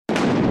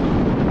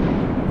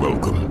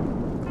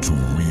Welcome to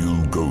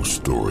Real Ghost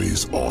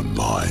Stories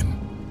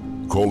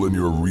Online. Call in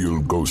your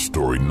real ghost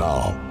story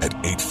now at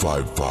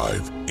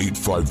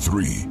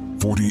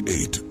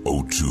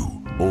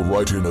 855-853-4802 or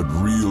write in at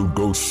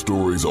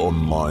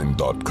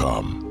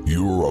realghoststoriesonline.com.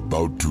 You're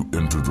about to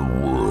enter the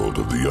world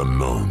of the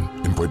unknown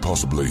and quite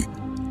possibly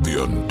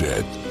the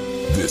undead.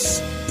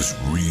 This is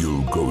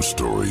Real Ghost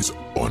Stories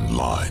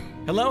Online.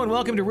 Hello and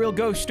welcome to Real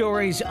Ghost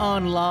Stories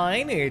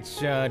Online.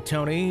 It's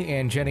Tony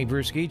and Jenny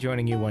Brewski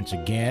joining you once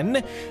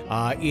again.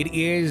 It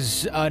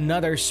is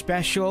another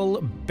special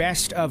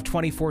Best of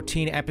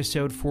 2014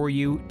 episode for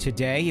you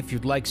today. If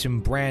you'd like some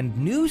brand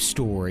new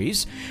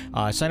stories,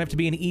 sign up to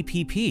be an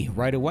EPP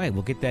right away.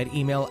 We'll get that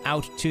email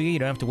out to you. You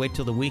don't have to wait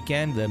till the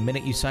weekend. The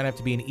minute you sign up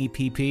to be an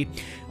EPP,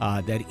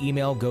 that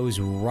email goes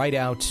right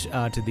out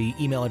to the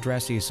email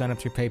address that you sign up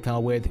to your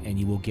PayPal with, and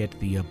you will get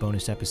the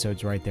bonus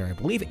episodes right there. I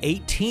believe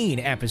 18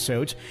 episodes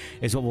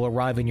is what will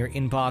arrive in your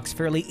inbox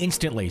fairly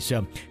instantly.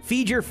 So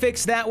feed your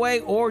fix that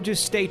way or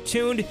just stay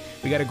tuned.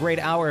 We got a great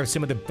hour of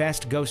some of the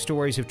best ghost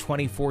stories of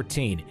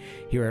 2014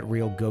 here at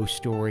Real Ghost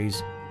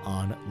Stories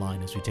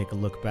Online as we take a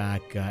look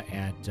back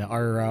at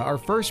our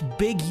first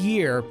big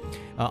year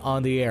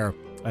on the air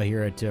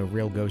here at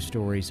Real Ghost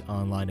Stories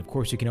Online. Of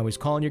course, you can always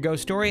call in your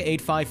ghost story,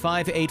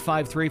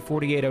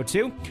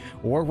 855-853-4802,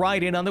 or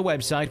write in on the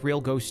website,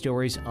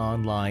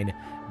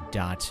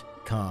 realghoststoriesonline.com.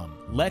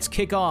 Let's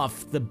kick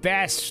off the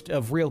best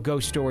of Real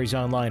Ghost Stories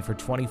Online for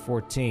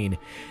 2014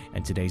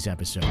 and today's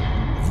episode.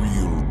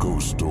 Real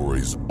Ghost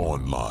Stories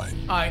Online.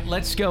 All right,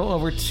 let's go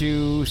over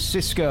to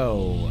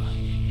Cisco.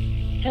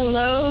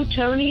 Hello,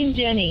 Tony and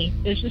Jenny.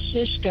 This is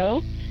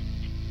Cisco.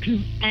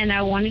 And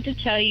I wanted to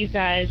tell you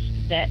guys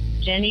that,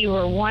 Jenny, you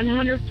were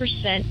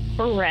 100%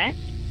 correct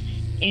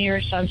in your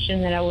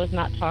assumption that I was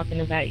not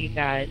talking about you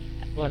guys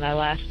when I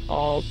last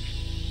called.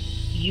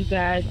 You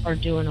guys are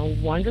doing a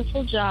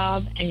wonderful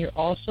job, and you're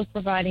also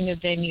providing a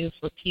venue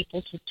for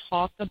people to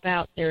talk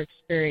about their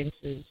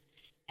experiences,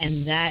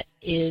 and that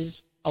is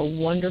a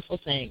wonderful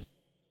thing.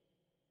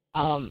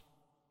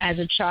 As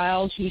a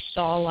child who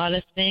saw a lot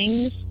of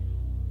things,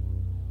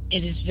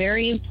 it is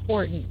very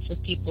important for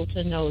people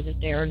to know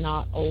that they are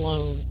not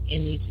alone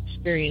in these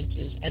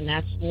experiences, and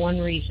that's one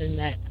reason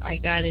that I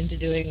got into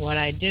doing what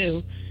I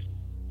do,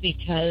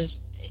 because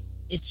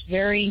it's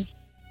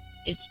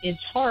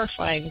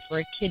horrifying for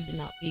a kid to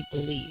not be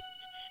believed.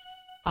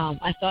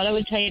 I thought I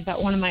would tell you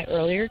about one of my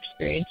earlier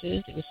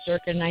experiences. It was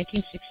circa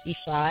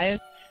 1965.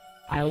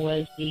 I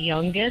was the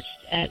youngest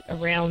at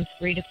around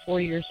 3 to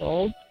 4 years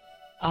old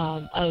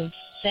of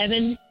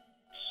 7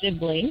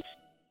 siblings,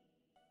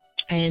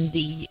 and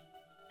the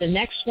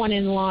next one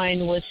in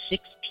line was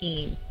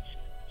 16.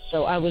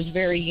 So I was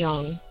very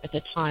young at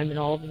the time, and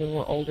all of them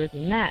were older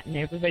than that, and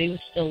everybody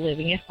was still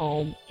living at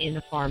home in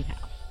a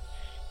farmhouse.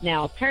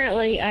 Now,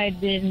 apparently,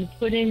 I'd been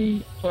put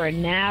in for a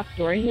nap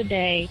during the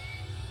day,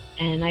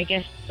 and I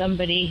guess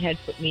somebody had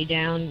put me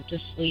down to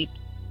sleep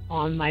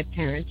on my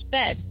parents'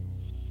 bed.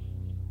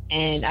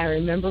 And I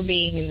remember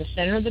being in the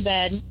center of the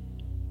bed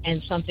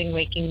and something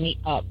waking me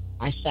up.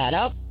 I sat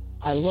up,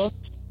 I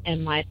looked,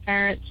 and my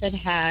parents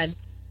had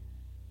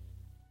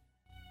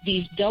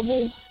these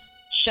double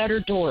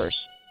shutter doors.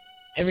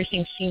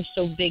 Everything seems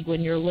so big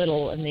when you're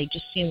little, and they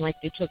just seemed like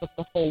they took up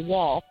the whole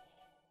wall.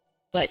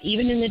 But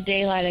even in the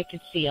daylight, I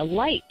could see a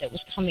light that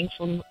was coming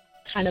from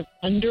kind of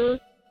under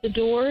the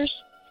doors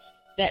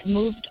that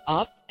moved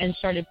up and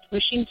started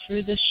pushing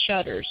through the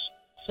shutters.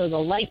 So the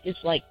light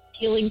is like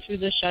peeling through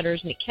the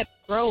shutters, and it kept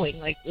growing,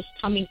 like it was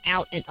coming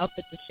out and up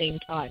at the same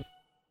time.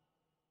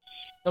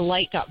 The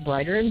light got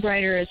brighter and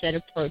brighter as it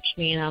approached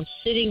me, and I'm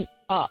sitting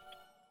up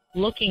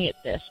looking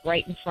at this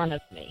right in front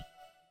of me.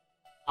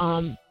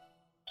 I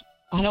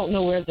don't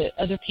know where the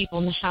other people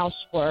in the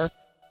house were,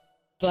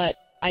 but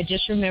I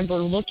just remember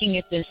looking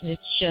at this, and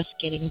it's just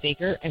getting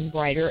bigger and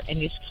brighter,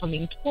 and it's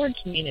coming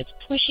towards me, and it's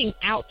pushing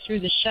out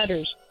through the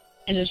shutters.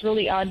 And it's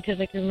really odd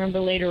because I can remember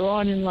later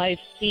on in life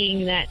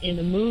seeing that in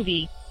a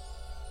movie,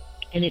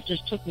 and it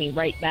just took me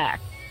right back.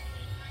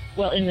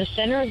 Well, in the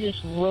center of this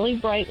really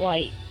bright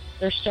light,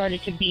 there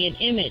started to be an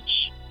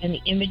image, and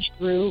the image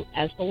grew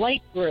as the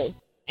light grew,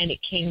 and it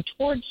came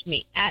towards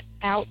me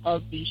out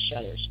of these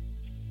shutters.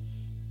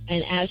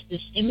 And as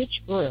this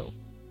image grew,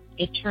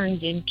 it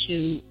turned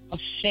into a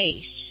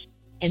face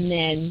and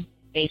then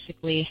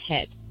basically a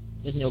head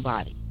with no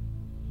body.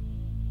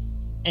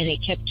 And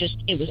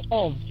it was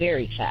all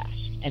very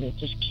fast, and it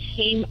just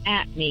came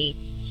at me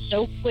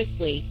so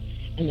quickly,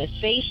 and the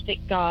face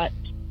that got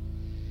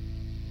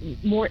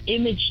more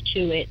image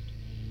to it,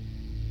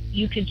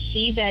 you could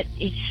see that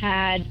it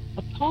had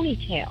a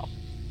ponytail,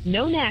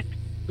 no neck,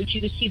 but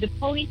you could see the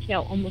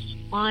ponytail almost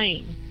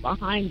flying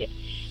behind it,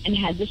 and it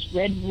had this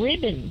red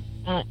ribbon.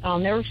 I'll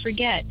never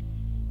forget.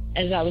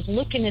 As I was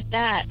looking at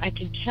that, I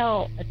could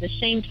tell at the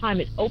same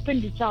time it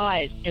opened its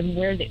eyes, and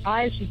where the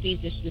eyes would be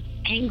this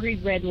angry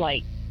red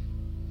light.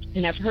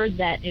 And I've heard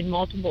that in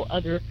multiple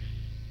other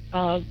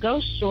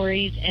ghost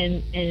stories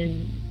and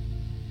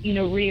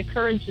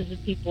reoccurrences of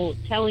people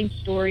telling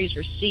stories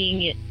or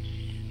seeing it.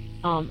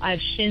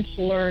 I've since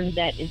learned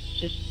that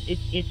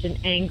it's an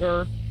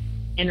anger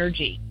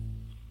energy.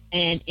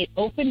 And it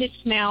opened its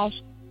mouth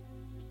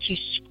to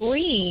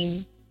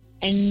scream,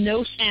 and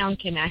no sound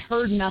came. I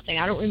heard nothing.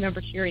 I don't remember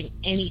hearing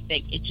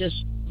anything. It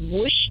just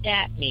whooshed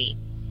at me.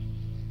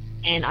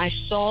 And I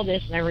saw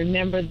this, and I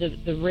remember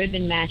the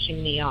ribbon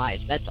matching the eyes.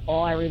 That's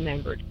all I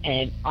remembered.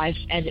 And as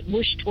it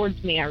whooshed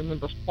towards me, I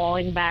remember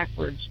falling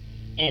backwards,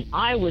 and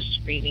I was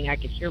screaming. I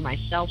could hear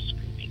myself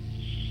screaming.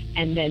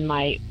 And then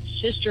my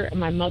sister and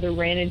my mother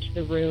ran into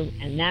the room,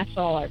 and that's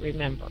all I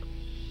remember.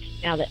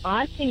 Now, the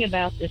odd thing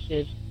about this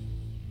is,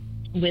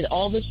 with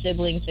all the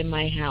siblings in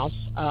my house,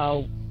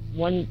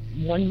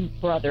 one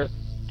brother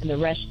and the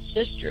rest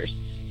sisters,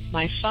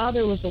 my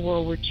father was a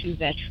World War II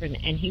veteran,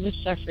 and he was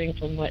suffering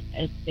from what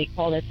they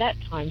called at that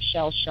time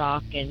shell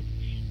shock, and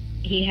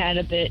he had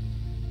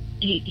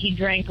he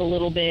drank a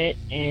little bit,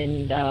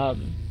 and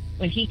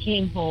when he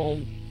came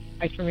home,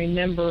 I can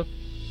remember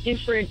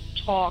different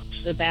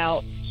talks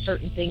about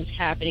certain things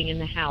happening in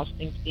the house,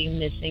 things being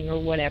missing or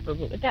whatever,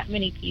 but with that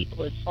many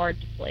people, it's hard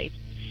to place.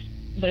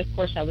 But, of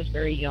course, I was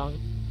very young.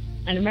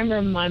 I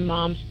remember my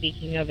mom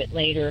speaking of it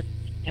later,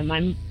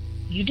 and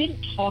you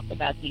didn't talk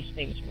about these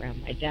things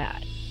around my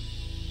dad.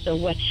 So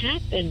what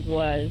happened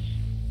was,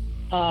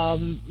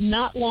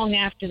 not long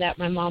after that,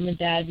 my mom and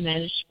dad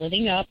managed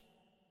splitting up,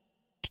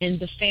 and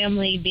the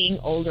family, being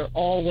older,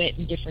 all went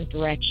in different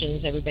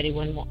directions. Everybody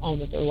went on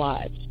with their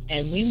lives.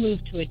 And we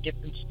moved to a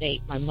different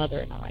state, my mother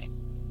and I.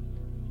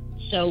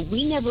 So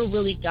we never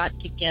really got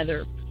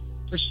together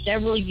for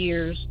several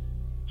years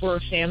for a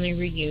family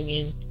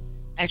reunion.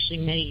 Actually,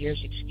 many years,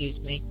 excuse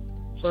me,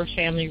 for a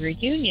family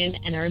reunion.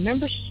 And I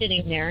remember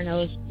sitting there, and I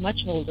was much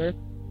older,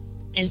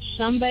 and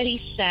somebody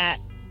sat.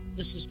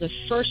 This is the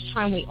first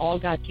time we all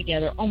got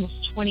together, almost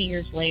 20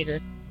 years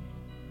later.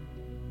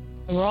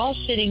 And we're all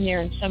sitting there,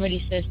 and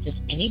somebody says, "Does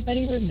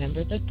anybody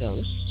remember the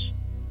ghost?"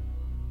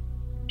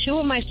 Two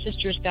of my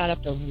sisters got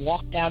up and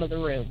walked out of the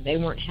room. They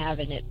weren't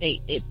having it.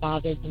 It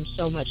bothered them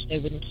so much they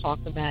wouldn't talk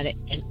about it.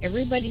 And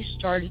everybody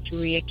started to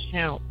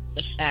recount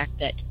the fact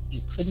that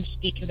you couldn't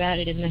speak about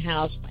it in the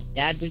house. My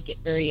dad would get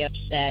very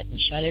upset and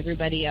shut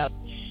everybody up.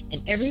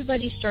 And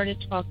everybody started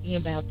talking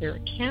about their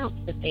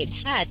accounts that they'd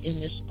had in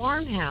this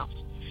farmhouse.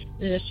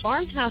 And this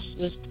farmhouse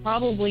was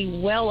probably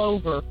well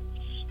over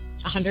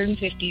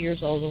 150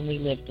 years old when we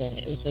lived in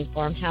it. It was a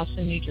farmhouse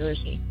in New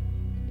Jersey.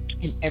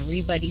 And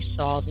everybody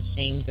saw the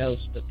same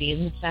ghost. But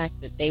being the fact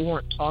that they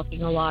weren't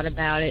talking a lot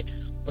about it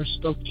or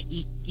spoke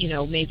to,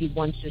 maybe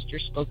one sister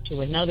spoke to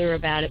another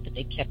about it, but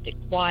they kept it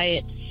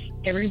quiet,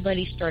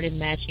 everybody started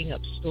matching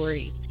up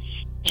stories.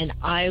 And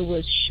I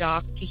was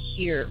shocked to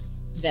hear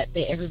that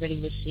everybody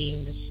was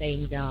seeing the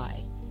same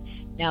guy.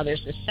 Now,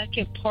 there's a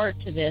second part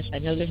to this. I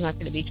know there's not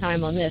going to be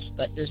time on this,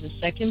 but there's a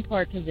second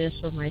part to this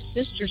where my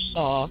sister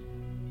saw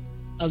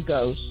a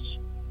ghost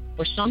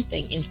or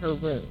something in her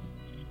room.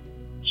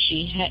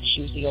 She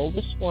was the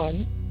oldest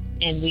one,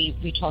 and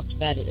we talked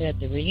about it at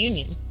the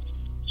reunion.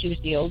 She was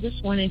the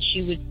oldest one, and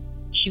she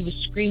was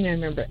screaming. I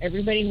remember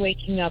everybody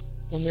waking up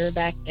when we were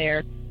back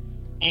there,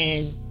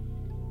 and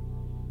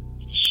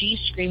she's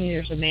screaming,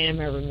 "There's a man in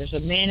my room, there's a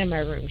man in my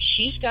room."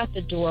 She's got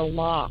the door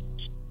locked,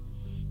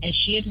 and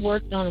she had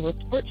worked on a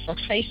report for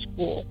high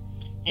school,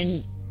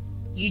 and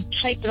you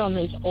type it on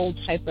those old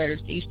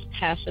typewriters. They used to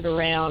pass it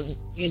around,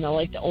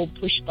 like the old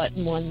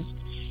push-button ones.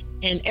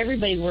 And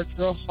everybody worked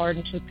real hard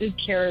and took good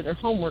care of their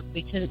homework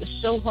because it was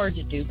so hard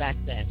to do back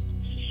then.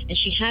 And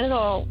she had it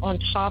all on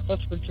top of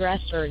her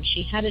dresser, and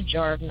she had a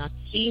jar of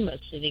Noxema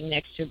sitting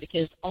next to her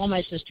because all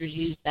my sisters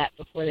used that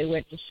before they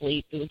went to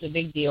sleep. It was a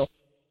big deal.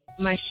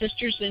 My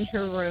sister's in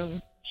her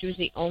room. She was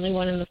the only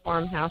one in the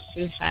farmhouse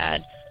who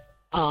had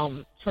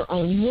her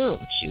own room.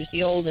 She was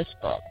the oldest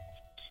girl.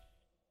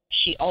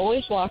 She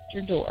always locked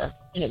her door,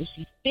 and it was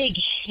these big,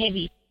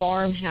 heavy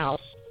farmhouse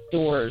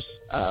doors.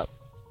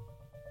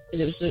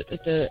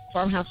 The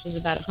farmhouse was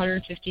about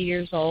 150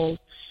 years old,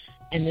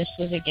 and this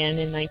was again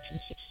in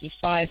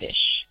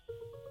 1965-ish.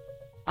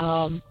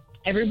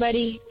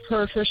 Everybody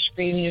heard her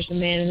screaming, "There's a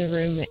man in the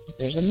room,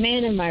 there's a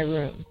man in my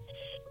room."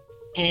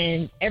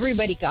 And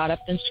everybody got up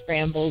and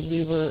scrambled.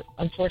 We were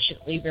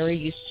unfortunately very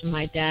used to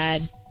my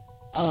dad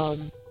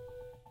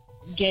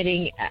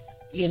getting,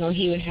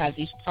 he would have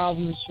these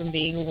problems from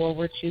being a World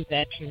War II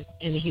veteran,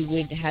 and he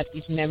would have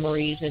these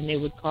memories, and they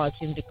would cause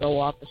him to go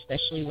off,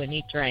 especially when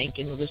he drank,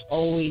 and it was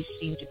always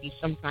seemed to be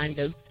some kind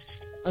of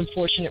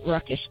unfortunate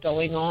ruckus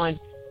going on.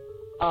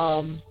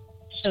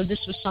 So this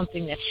was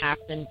something that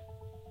happened,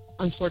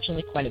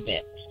 unfortunately, quite a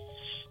bit.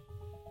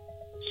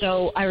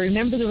 So I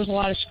remember there was a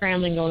lot of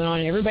scrambling going on,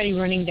 and everybody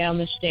running down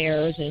the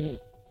stairs, and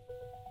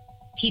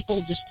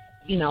people just,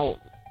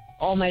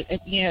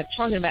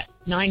 talking about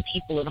 9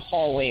 people in a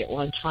hallway at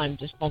one time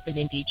just bumping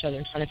into each other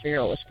and trying to figure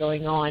out what's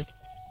going on.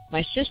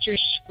 My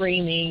sister's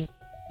screaming.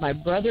 My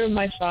brother and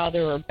my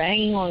father are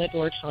banging on the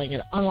door, telling her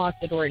to unlock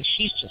the door, and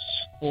she's just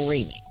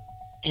screaming.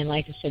 And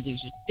like I said,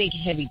 these are big,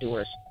 heavy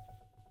doors.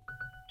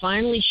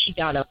 Finally, she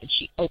got up and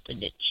she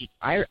opened it.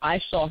 I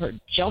saw her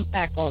jump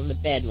back on the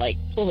bed, like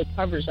pull the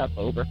covers up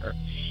over her,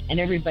 and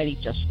everybody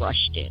just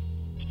rushed in.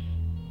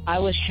 I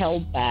was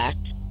held back.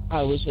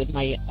 I was with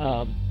my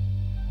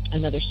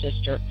another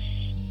sister,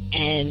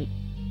 and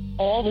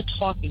all the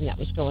talking that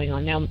was going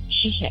on. Now,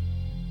 she had,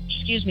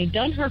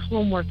 done her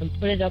homework and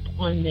put it up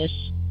on this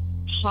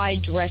high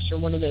dresser,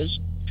 one of those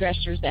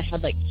dressers that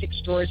had like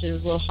 6 drawers and it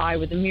was a little high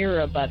with a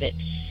mirror above it.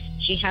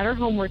 She had her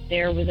homework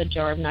there with a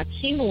jar of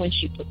Noxema when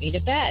she put me to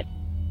bed.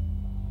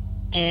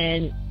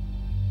 And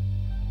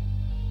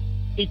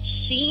it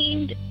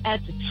seemed at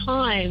the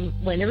time,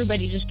 when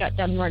everybody just got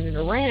done running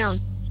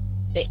around,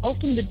 they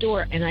opened the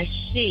door and I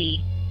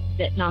see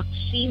that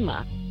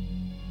Noxema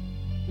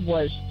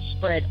was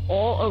spread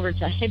all over.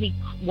 It's a heavy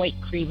white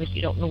cream, if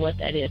you don't know what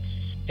that is,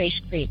 face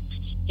cream.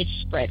 It's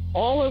spread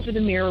all over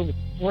the mirror with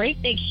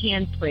great big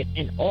handprint,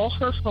 and all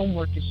her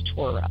homework is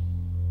tore up.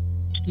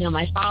 Now,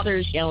 my father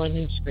is yelling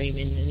and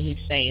screaming, and he's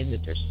saying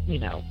that there's,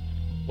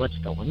 what's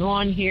going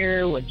on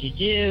here? What'd you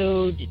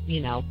do?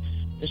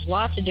 There's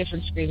lots of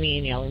different screaming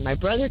and yelling. My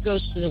brother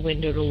goes to the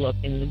window to look,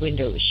 and the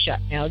window was shut.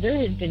 Now, there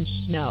had been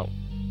snow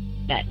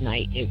that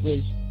night. It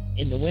was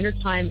in the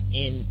wintertime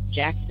in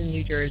Jackson,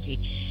 New Jersey,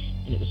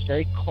 and it was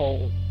very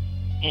cold.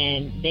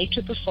 And they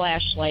took a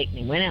flashlight, and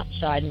they went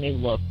outside, and they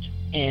looked,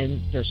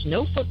 and there's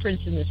no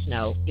footprints in the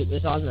snow. It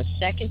was on the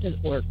second,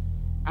 or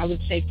I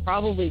would say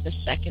probably the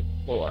second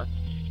floor,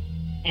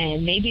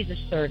 and maybe the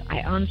third.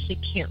 I honestly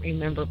can't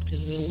remember because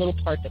there was a little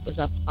part that was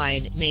up high,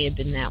 and it may have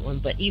been that one.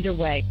 But either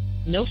way,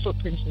 no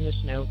footprints in the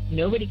snow.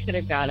 Nobody could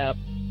have got up.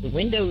 The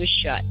window was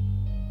shut.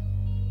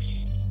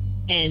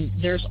 And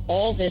there's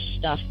all this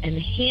stuff, and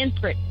the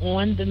handprint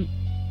on the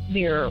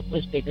mirror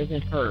was bigger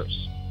than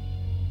hers.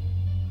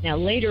 Now,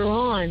 later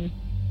on,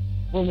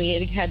 when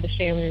we had the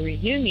family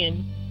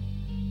reunion,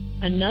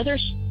 another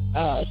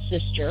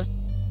sister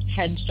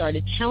had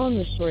started telling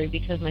the story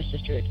because my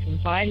sister had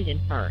confided in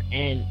her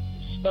and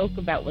spoke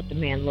about what the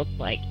man looked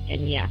like.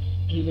 And yes,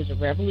 he was a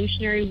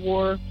Revolutionary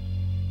War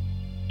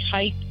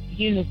type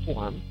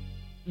uniform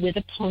with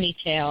a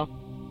ponytail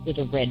with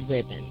a red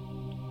ribbon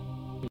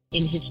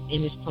in his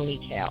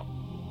ponytail.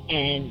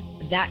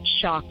 And that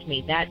shocked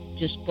me. That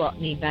just brought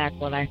me back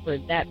when I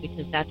heard that,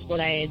 because that's what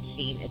I had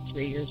seen at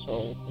 3 years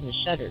old in the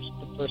shutters,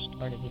 the first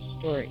part of the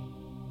story,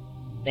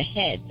 the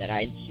head that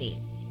I'd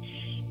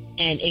seen.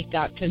 And it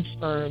got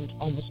confirmed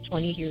almost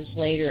 20 years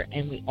later,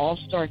 and we all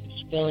started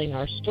spilling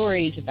our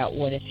stories about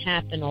what had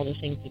happened, all the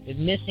things that had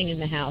been missing in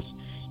the house.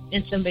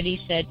 And somebody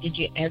said, did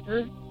you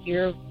ever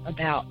hear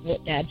about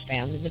what Dad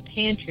found in the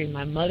pantry?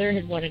 My mother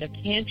had wanted a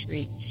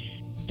pantry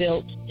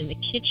built in the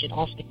kitchen,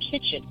 off the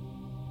kitchen.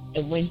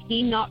 And when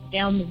he knocked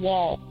down the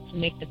wall to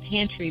make the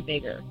pantry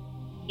bigger,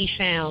 he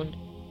found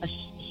a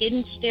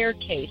hidden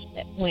staircase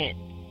that went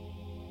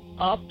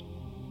up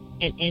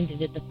and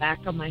ended at the back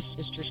of my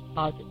sister's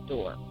closet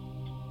door.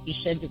 He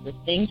said there were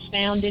things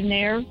found in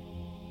there.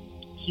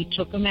 He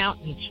took them out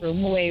and he threw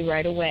them away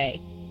right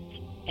away.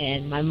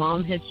 And my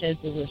mom had said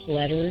there was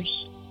letters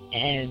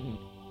and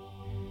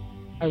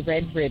a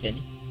red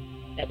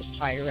ribbon that was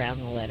tied around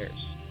the letters.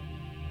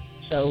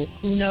 So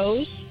who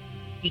knows?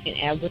 You can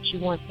add what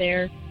you want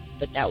there.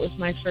 But that was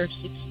my first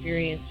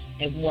experience,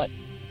 and what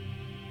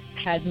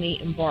had me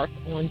embark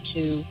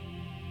onto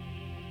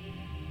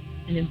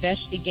an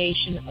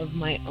investigation of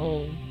my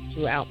own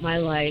throughout my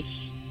life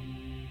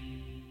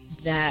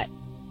that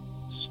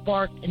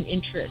sparked an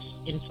interest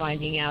in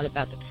finding out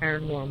about the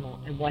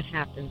paranormal and what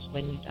happens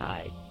when you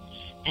die.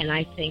 And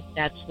I think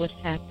that's what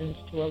happens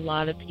to a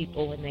lot of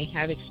people when they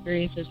have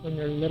experiences when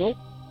they're little.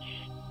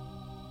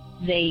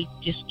 They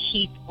just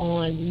keep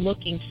on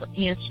looking for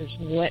answers.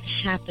 What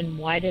happened?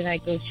 Why did I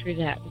go through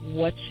that?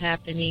 What's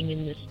happening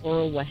in this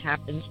world? What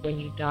happens when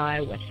you die?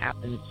 What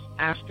happens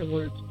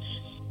afterwards?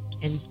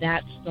 And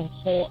that's the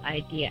whole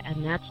idea.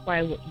 And that's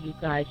why what you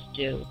guys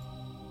do,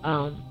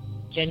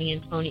 Jenny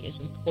and Tony, is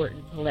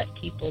important, to let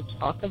people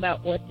talk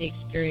about what they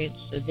experienced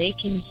so they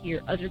can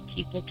hear, other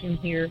people can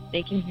hear,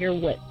 they can hear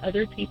what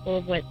other people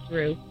have went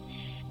through.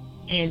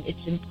 And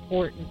it's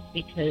important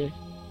because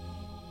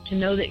to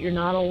know that you're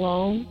not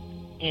alone,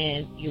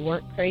 and you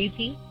weren't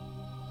crazy,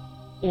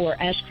 or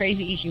as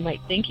crazy as you might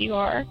think you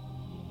are.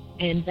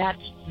 And that's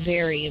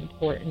very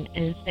important.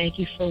 And thank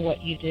you for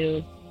what you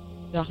do.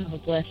 Y'all have a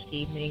blessed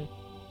evening.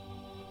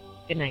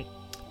 Good night.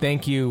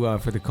 Thank you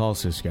for the call,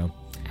 Cisco.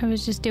 I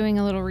was just doing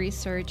a little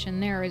research,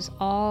 and there is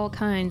all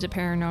kinds of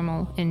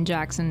paranormal in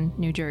Jackson,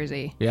 New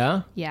Jersey.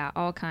 Yeah? Yeah,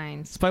 all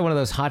kinds. It's probably one of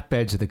those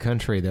hotbeds of the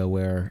country, though,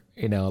 where,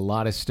 a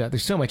lot of stuff,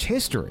 there's so much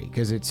history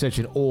because it's such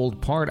an old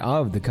part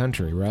of the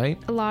country, right?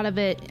 A lot of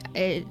it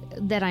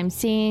that I'm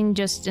seeing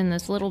just in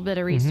this little bit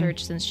of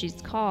research since she's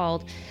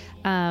called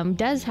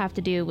does have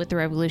to do with the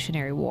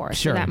Revolutionary War.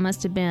 Sure. So that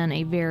must have been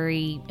a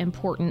very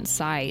important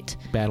site.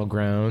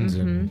 Battlegrounds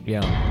and,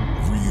 yeah.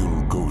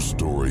 Real ghost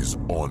stories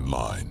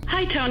online.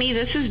 Hi, Tony.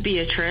 This is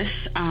Beatrice.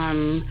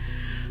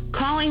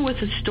 Calling with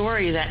a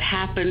story that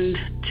happened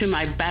to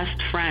my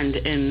best friend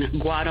in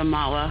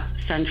Guatemala,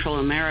 Central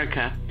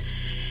America.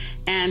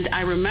 And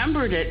I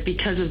remembered it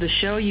because of the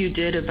show you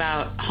did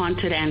about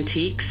haunted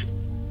antiques.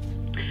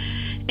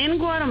 In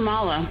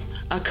Guatemala,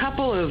 a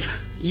couple of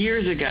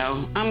years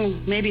ago,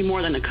 maybe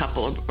more than a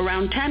couple,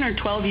 around 10 or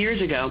 12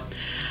 years ago,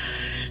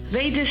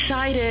 they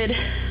decided,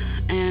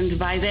 and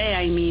by they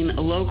I mean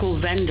local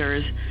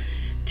vendors,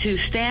 to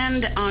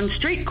stand on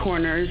street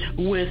corners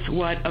with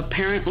what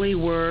apparently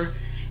were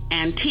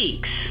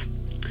antiques.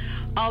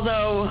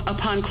 Although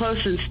upon close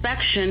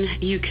inspection,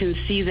 you can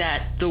see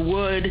that the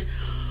wood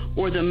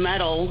or the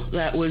metal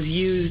that was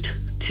used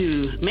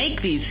to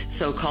make these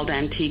so-called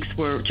antiques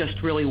were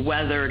just really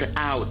weathered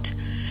out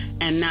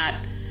and not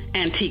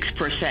antiques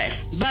per se.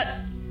 But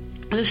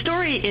the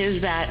story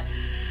is that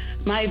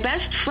my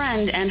best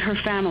friend and her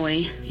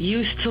family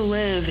used to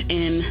live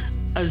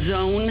in a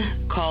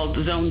zone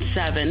called Zone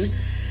 7,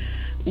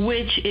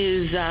 which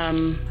is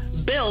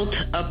built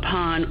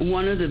upon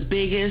one of the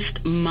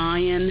biggest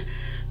Mayan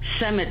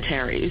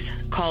cemeteries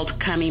called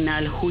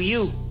Caminal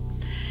Huyu.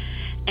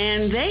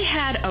 And they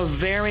had a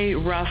very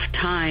rough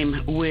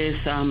time with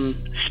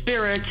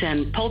spirits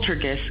and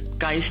poltergeists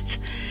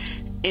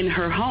in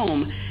her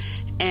home.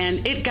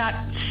 And it got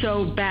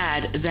so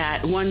bad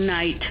that one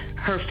night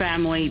her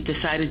family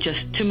decided just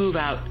to move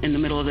out in the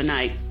middle of the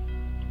night.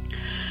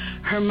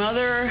 Her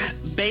mother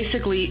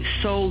basically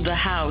sold the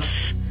house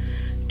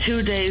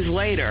 2 days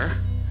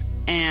later,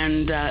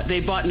 and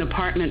they bought an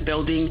apartment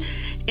building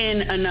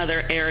in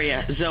another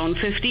area, Zone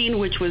 15,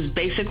 which was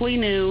basically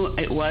new.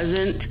 It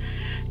wasn't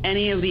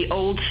any of the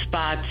old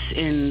spots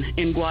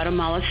in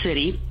Guatemala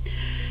City.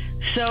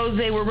 So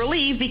they were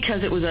relieved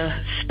because it was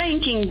a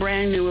spanking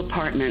brand new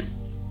apartment.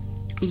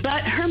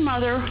 But her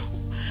mother,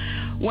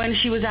 when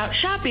she was out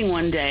shopping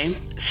one day,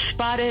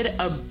 spotted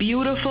a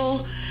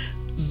beautiful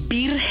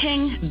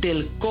Virgen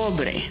del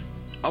Cobre,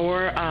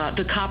 or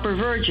the Copper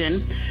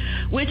Virgin,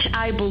 which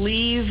I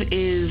believe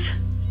is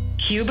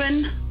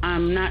Cuban.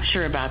 I'm not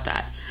sure about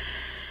that.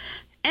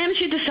 And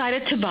she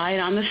decided to buy it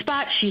on the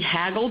spot. She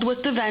haggled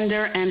with the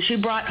vendor, and she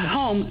brought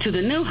home to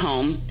the new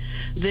home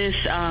this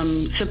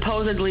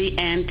supposedly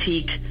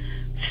antique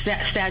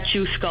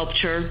statue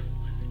sculpture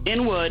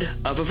in wood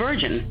of a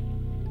virgin.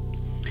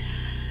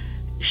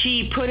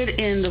 She put it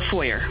in the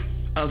foyer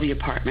of the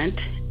apartment,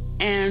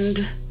 and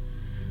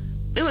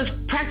it was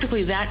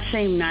practically that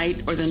same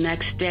night or the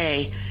next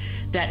day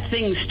that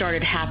things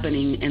started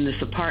happening in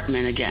this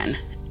apartment again.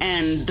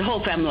 And the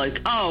whole family like,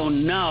 oh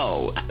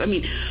no. I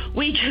mean,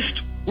 we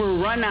just were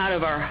run out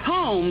of our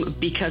home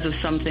because of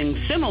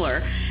something similar,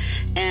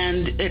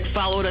 and it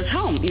followed us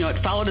home.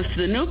 It followed us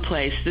to the new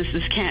place.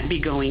 This can't be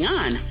going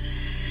on.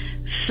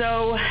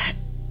 So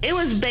it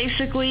was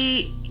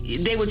basically,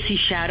 they would see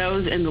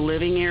shadows in the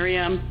living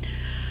area.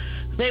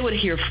 They would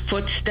hear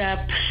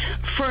footsteps.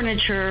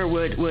 Furniture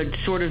would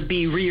sort of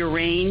be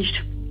rearranged.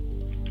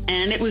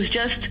 And it was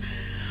just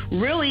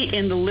really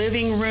in the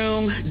living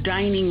room,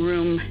 dining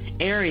room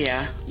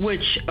area,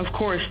 which, of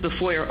course, the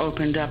foyer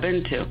opened up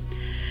into.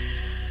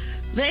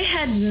 They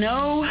had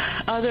no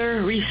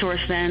other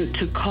resource than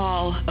to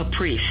call a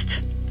priest,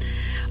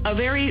 a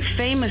very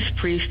famous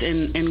priest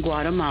in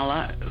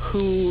Guatemala,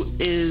 who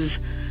is,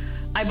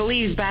 I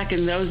believe back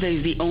in those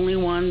days, the only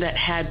one that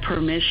had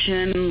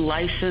permission,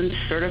 license,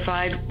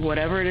 certified,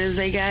 whatever it is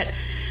they get,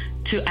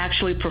 to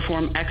actually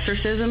perform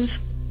exorcisms.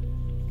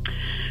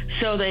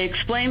 So they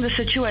explained the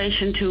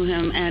situation to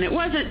him, and it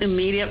wasn't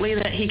immediately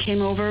that he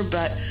came over,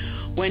 but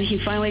when he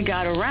finally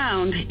got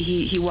around,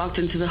 he walked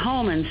into the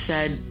home and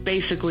said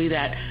basically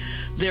that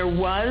there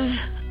was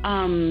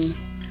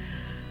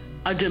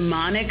a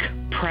demonic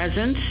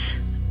presence,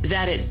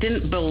 that it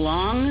didn't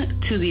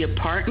belong to the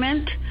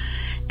apartment,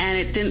 and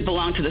it didn't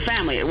belong to the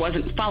family. It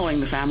wasn't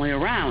following the family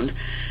around.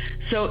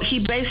 So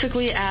he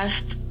basically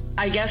asked,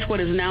 I guess,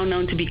 what is now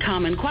known to be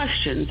common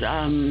questions.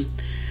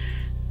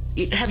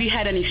 Have you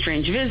had any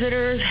strange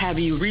visitors? Have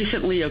you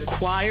recently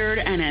acquired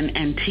an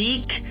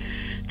antique?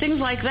 Things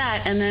like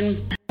that. And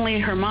then suddenly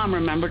her mom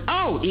remembered,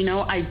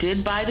 I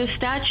did buy this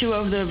statue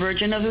of the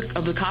Virgin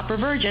of the Copper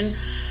Virgin.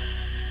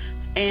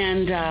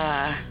 And,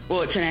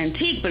 it's an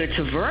antique, but it's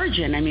a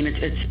virgin. I mean,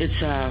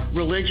 it's a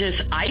religious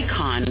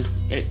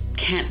icon. It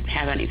can't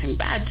have anything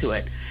bad to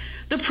it.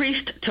 The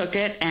priest took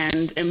it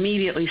and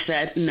immediately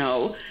said,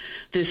 no,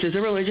 this is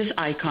a religious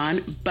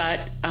icon,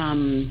 but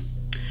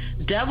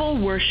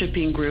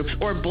devil-worshipping groups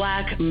or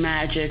black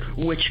magic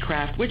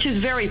witchcraft, which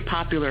is very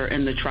popular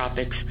in the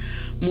tropics,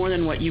 more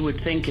than what you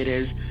would think it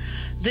is.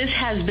 This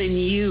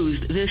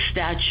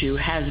statue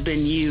has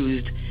been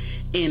used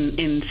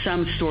in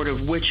some sort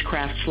of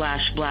witchcraft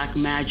 / black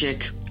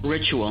magic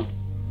ritual.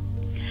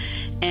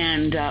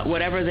 And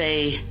whatever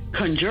they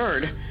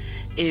conjured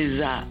is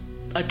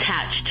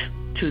attached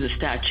to the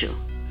statue.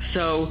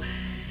 So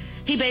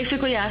he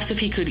basically asked if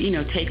he could,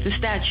 take the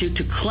statue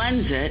to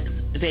cleanse it.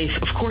 They,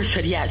 of course,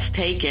 said, yes,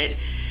 take it.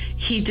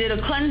 He did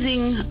a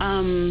cleansing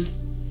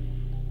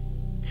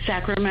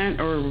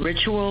sacrament or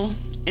ritual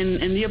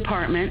in the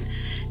apartment,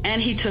 and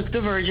he took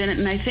the Virgin,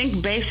 and I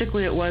think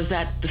basically it was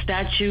that the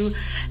statue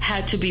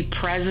had to be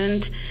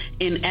present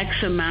in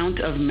X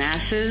amount of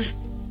masses,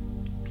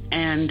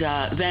 and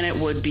then it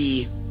would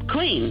be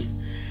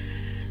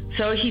clean.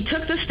 So he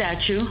took the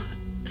statue,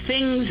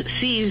 things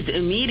ceased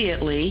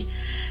immediately,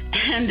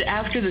 And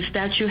after the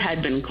statue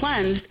had been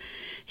cleansed,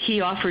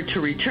 he offered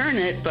to return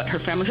it, but her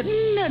family said,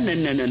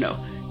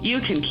 no, you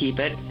can keep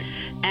it.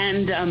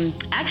 And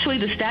actually,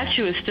 the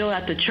statue is still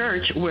at the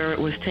church where it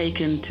was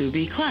taken to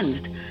be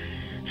cleansed.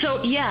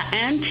 So, yeah,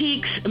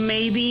 antiques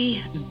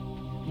maybe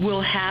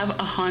will have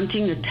a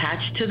haunting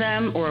attached to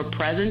them or a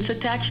presence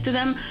attached to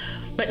them,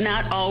 but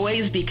not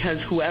always, because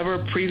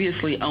whoever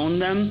previously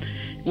owned them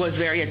was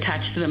very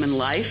attached to them in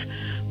life.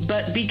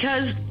 But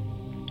because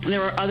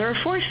there are other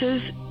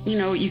forces,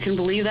 you can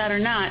believe that or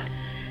not,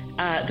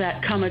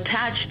 that come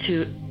attached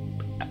to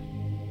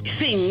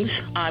things,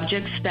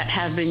 objects that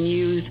have been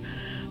used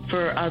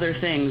for other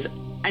things.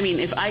 I mean,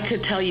 if I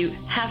could tell you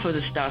half of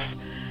the stuff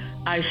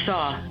I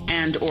saw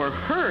and or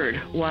heard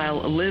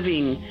while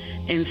living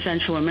in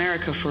Central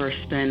America for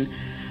a spin,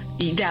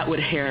 that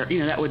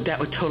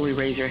would totally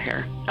raise your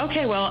hair.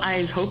 Okay, well,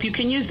 I hope you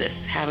can use this.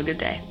 Have a good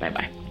day.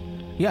 Bye-bye.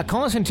 Yeah,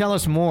 call us and tell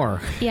us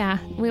more. Yeah,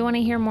 we want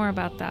to hear more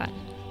about that.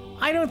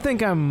 I don't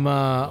think I'm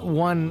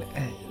one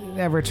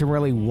ever to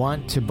really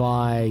want to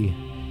buy.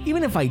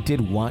 Even if I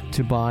did want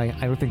to buy,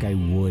 I don't think I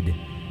would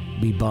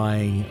be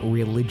buying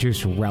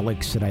religious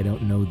relics that I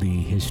don't know the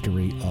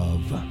history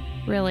of.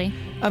 Really?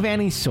 Of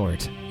any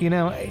sort. I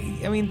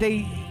mean,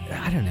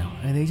 I don't know.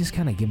 They just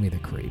kind of give me the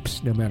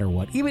creeps, no matter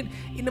what. Even,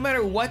 no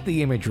matter what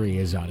the imagery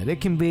is on it. It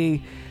can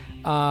be,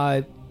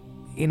 a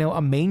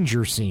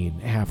manger scene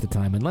half the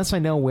time. Unless I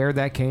know where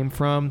that came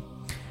from,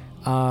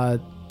 I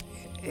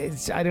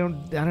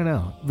don't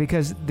know.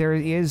 Because there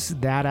is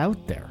that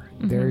out there.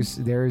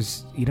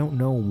 There's you don't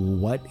know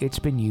what it's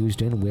been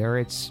used in, where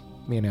it's,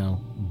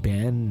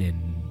 been,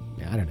 and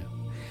I don't know.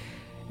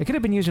 It could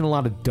have been used in a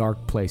lot of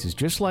dark places,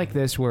 just like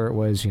this, where it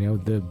was,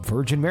 the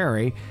Virgin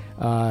Mary,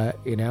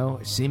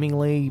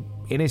 seemingly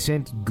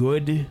innocent,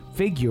 good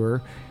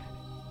figure.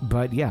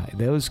 But yeah,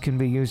 those can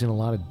be used in a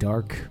lot of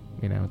dark,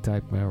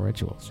 type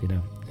rituals.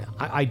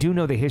 I do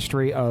know the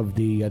history of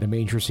the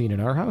manger scene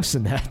in our house,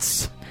 and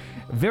that's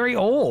very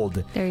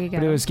old. There you go.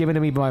 But it was given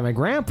to me by my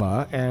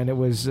grandpa, and it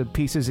was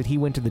pieces that he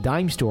went to the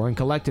dime store and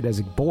collected as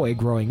a boy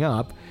growing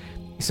up.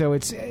 So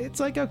it's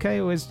like, okay,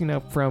 it was,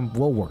 from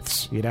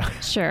Woolworth's,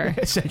 Sure.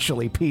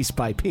 Essentially piece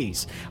by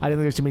piece. I didn't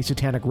think there's too many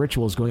satanic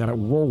rituals going on at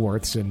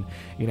Woolworth's in,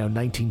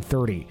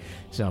 1930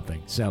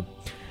 something. So,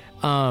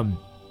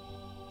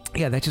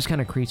 yeah, that just kind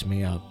of creeps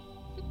me out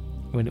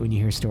when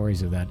you hear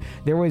stories of that.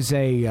 There was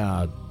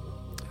a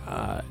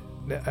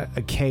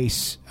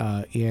case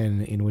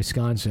in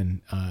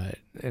Wisconsin, and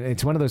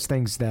it's one of those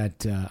things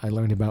that I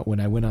learned about when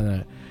I went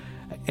on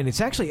and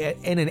it's actually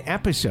in an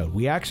episode.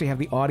 We actually have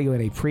the audio in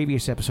a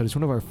previous episode. It's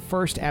one of our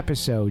first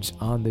episodes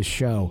on the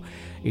show.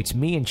 It's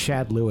me and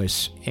Chad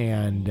Lewis,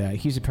 and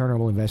he's a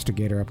paranormal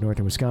investigator up north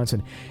in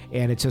Wisconsin,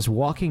 and it's us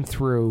walking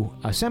through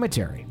a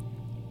cemetery,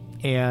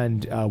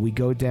 and we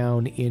go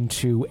down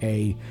into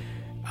a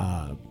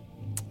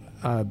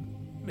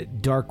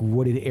dark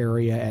wooded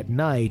area at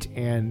night,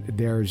 and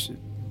there's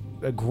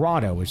a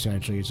grotto,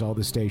 essentially. It's all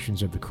the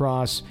Stations of the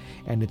Cross,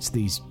 and it's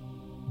these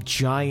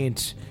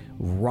giant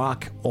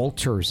rock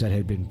altars that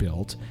had been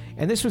built,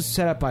 and this was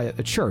set up by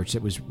a church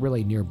that was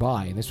really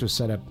nearby, and this was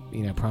set up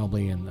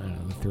probably in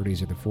the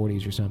 30s or the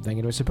 40s or something,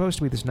 and it was supposed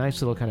to be this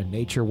nice little kind of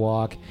nature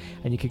walk,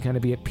 and you could kind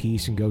of be at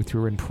peace and go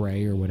through and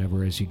pray or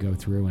whatever as you go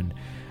through, and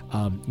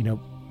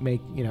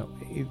make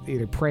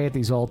either pray at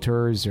these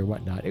altars or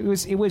whatnot. It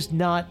was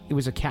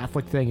a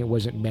Catholic thing. It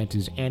wasn't meant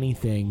as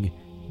anything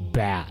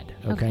bad.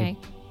 Okay.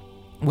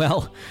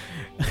 Well,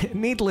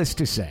 needless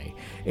to say,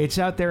 it's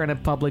out there in a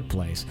public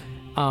place.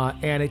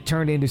 And it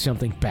turned into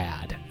something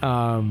bad.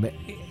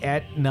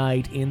 At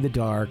night, in the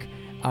dark,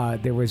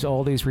 there was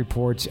all these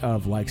reports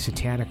of like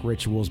satanic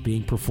rituals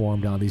being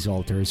performed on these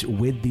altars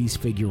with these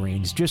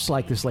figurines, just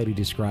like this lady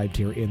described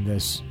here in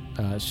this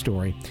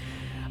story.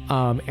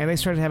 And they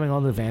started having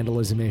all the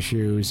vandalism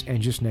issues and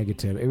just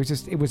negative.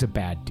 It was a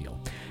bad deal.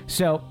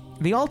 So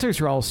the altars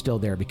are all still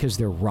there because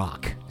they're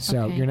rock.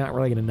 So you're not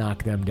really going to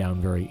knock them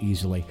down very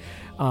easily.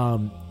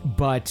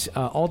 But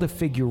all the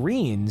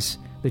figurines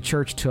the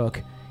church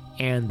took,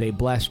 and they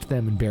blessed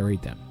them and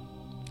buried them.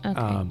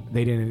 Okay.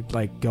 They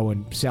didn't go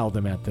and sell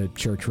them at the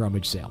church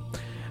rummage sale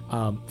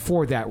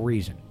for that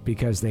reason,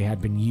 because they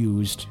had been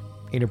used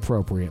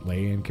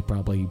inappropriately and could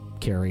probably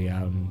carry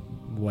out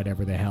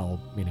whatever the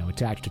hell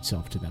attached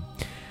itself to them.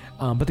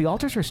 But the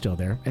altars are still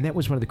there, and that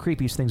was one of the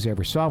creepiest things I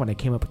ever saw when I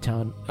came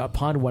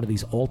upon one of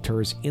these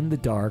altars in the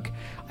dark.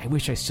 I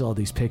wish I still had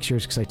these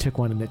pictures, because I took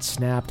one and it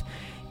snapped,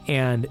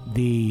 and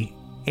the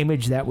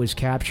image that was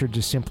captured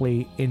just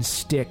simply in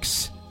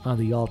sticks on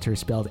the altar,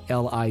 spelled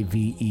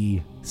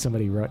L-I-V-E.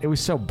 Somebody wrote. It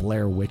was so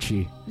Blair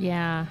Witchy.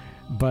 Yeah.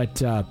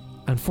 But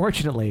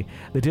unfortunately,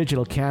 the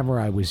digital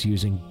camera I was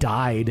using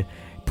died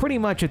pretty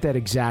much at that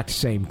exact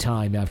same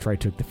time after I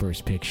took the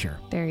first picture.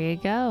 There you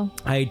go.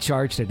 I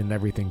charged it and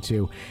everything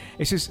too.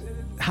 It's just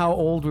how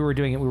old we were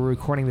doing it. We were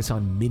recording this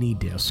on mini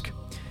disc.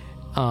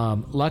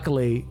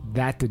 Luckily,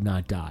 that did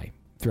not die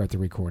throughout the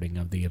recording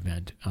of the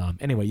event.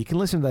 Anyway, you can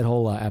listen to that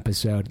whole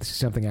episode. This is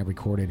something I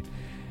recorded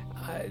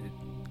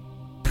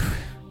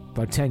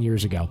about 10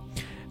 years ago.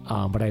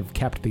 but I've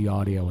kept the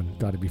audio and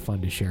thought it'd be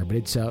fun to share. But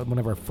it's one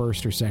of our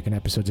first or second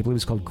episodes. I believe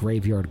it's called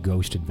Graveyard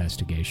Ghost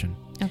Investigation.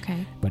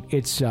 Okay. But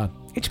it's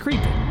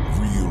creepy.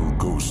 Real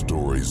ghost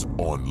stories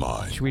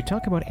online. Should we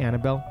talk about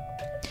Annabelle?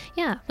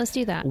 Yeah, let's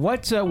do that.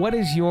 What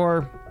is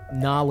your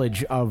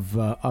knowledge of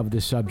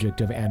the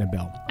subject of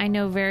Annabelle? I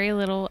know very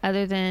little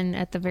other than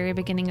at the very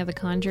beginning of The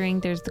Conjuring,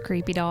 there's the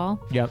creepy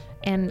doll. Yep.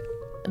 And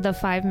the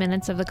 5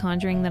 minutes of The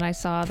Conjuring that I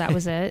saw, that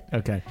was it.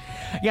 Okay.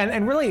 Yeah,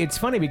 and really it's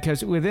funny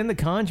because within The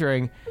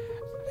Conjuring,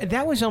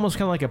 that was almost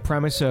kind of like a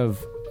premise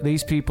of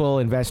these people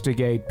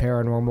investigate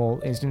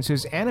paranormal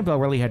instances. Annabelle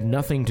really had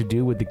nothing to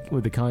do with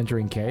the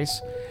Conjuring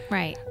case.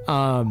 Right.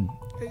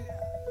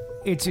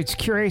 It's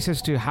curious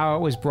as to how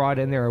it was brought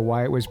in there or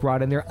why it was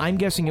brought in there. I'm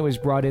guessing it was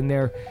brought in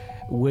there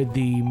with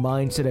the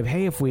mindset of,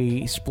 hey, if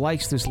we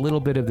splice this little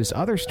bit of this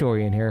other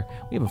story in here,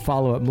 we have a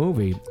follow-up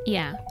movie.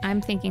 Yeah,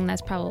 I'm thinking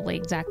that's probably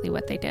exactly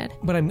what they did.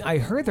 But I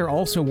heard they're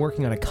also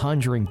working on a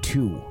Conjuring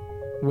 2,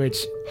 which...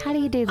 How do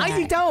you do that?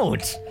 I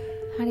don't!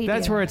 How do you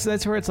that's do where that?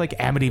 it's where it's like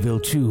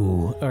Amityville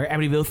 2 or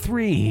Amityville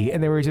 3,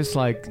 and they were just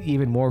like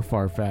even more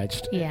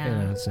far-fetched.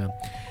 Yeah. So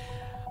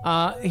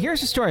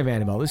here's the story of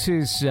Annabelle. This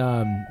is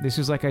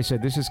like I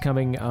said, this is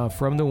coming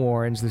from the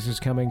Warrens. This is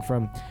coming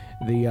from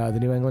the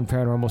New England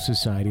Paranormal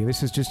Society.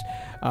 This is just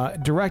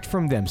direct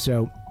from them.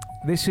 So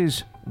this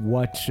is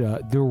what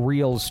the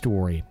real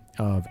story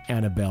of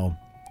Annabelle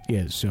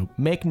is. So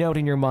make note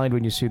in your mind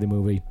when you see the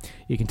movie.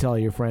 You can tell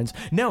your friends,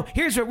 no,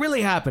 here's what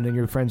really happened, and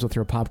your friends will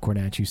throw popcorn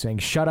at you saying,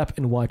 shut up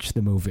and watch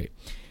the movie.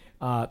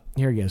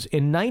 Here he is.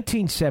 In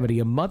 1970,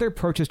 a mother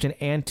purchased an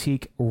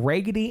antique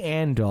Raggedy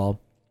Ann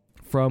doll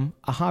from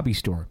a hobby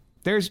store.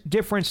 There's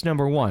difference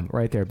number one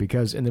right there,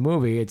 because in the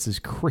movie, it's this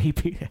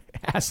creepy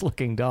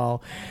ass-looking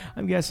doll.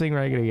 I'm guessing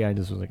Raggedy Ann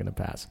just wasn't going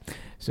to pass.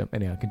 So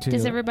anyhow, continue.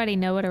 Does everybody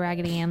know what a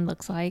Raggedy Ann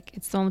looks like?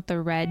 It's the one with the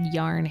red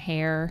yarn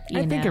hair.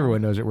 I think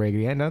everyone knows what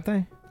Raggedy Ann, don't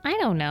they? I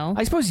don't know.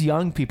 I suppose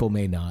young people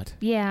may not.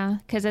 Yeah,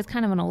 because it's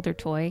kind of an older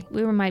toy.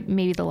 We were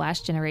maybe the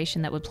last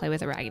generation that would play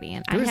with a Raggedy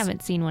Ann. I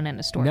haven't seen one in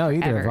a store. No,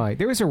 either ever. have I.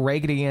 There was a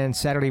Raggedy Ann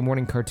Saturday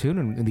morning cartoon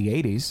in the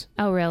 80s.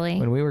 Oh, really?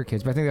 When we were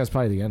kids, but I think that was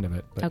probably the end of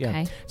it. But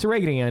okay. Yeah, it's a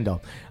Raggedy Ann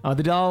doll.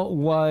 The doll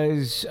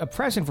was a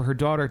present for her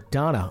daughter,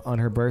 Donna, on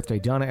her birthday.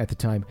 Donna, at the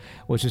time,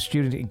 was a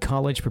student in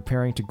college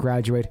preparing to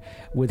graduate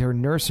with her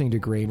nursing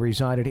degree and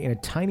resided in a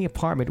tiny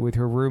apartment with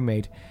her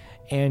roommate,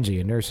 Angie,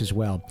 a nurse as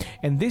well.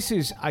 And this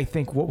is, I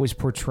think, what was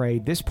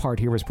portrayed, this part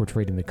here was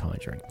portrayed in The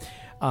Conjuring.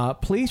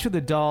 Pleased with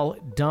the doll,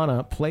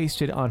 Donna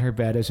placed it on her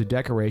bed as a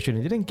decoration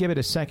and didn't give it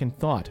a second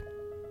thought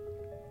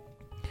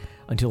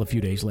until a few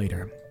days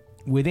later.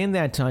 Within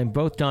that time,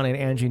 both Donna and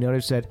Angie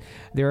noticed that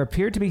there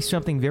appeared to be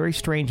something very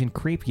strange and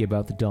creepy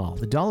about the doll.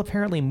 The doll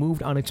apparently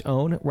moved on its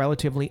own,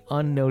 relatively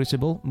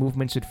unnoticeable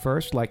movements at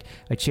first, like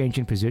a change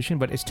in position,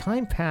 but as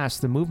time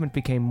passed, the movement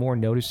became more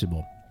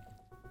noticeable.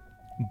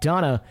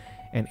 Donna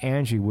and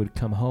Angie would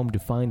come home to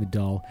find the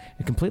doll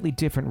in a completely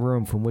different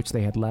room from which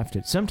they had left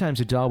it. Sometimes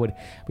the doll would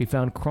be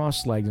found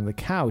cross-legged on the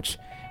couch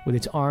with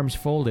its arms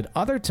folded.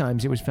 Other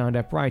times it was found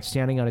upright,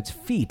 standing on its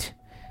feet,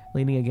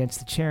 leaning against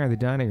the chair in the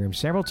dining room.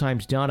 Several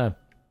times Donna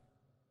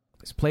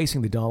was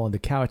placing the doll on the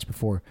couch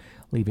before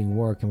leaving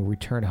work and would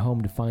return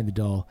home to find the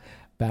doll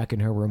back in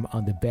her room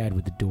on the bed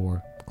with the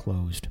door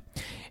closed.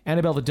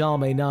 Annabelle the doll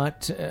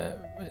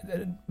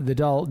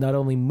not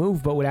only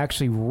moved but would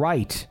actually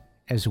write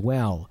as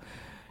well.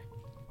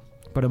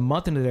 But a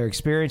month into their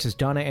experiences,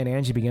 Donna and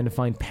Angie began to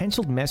find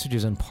penciled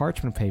messages on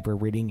parchment paper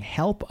reading,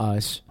 "Help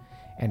us"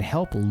 and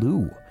 "Help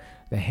Lou."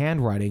 The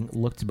handwriting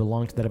looked to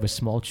belong to that of a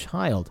small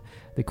child.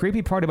 The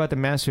creepy part about the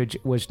message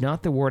was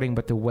not the wording,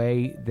 but the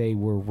way they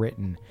were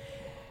written.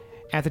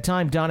 At the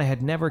time, Donna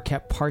had never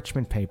kept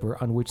parchment paper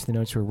on which the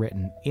notes were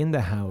written in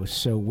the house,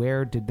 so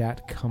where did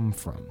that come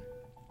from?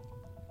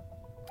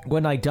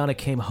 One night, Donna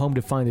came home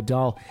to find the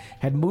doll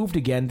had moved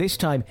again. This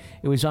time,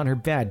 it was on her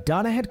bed.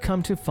 Donna had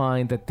come to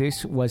find that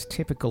this was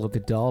typical of the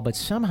doll, but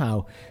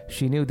somehow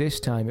she knew this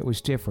time it was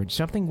different.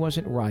 Something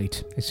wasn't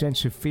right. A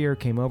sense of fear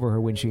came over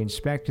her when she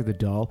inspected the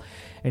doll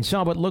and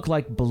saw what looked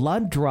like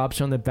blood drops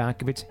on the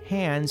back of its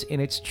hands in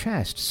its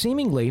chest.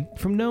 Seemingly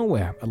from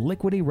nowhere, a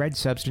liquidy red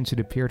substance had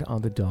appeared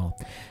on the doll.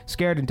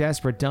 Scared and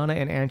desperate, Donna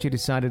and Angie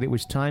decided it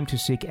was time to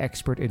seek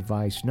expert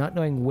advice. Not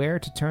knowing where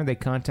to turn, they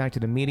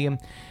contacted a medium,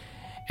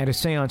 and a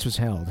seance was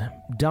held.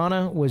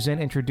 Donna was then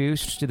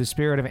introduced to the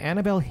spirit of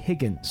Annabelle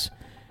Higgins.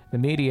 The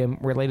medium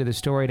related the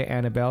story to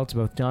Annabelle, to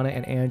both Donna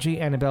and Angie.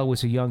 Annabelle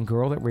was a young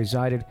girl that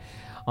resided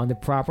on the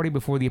property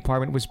before the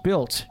apartment was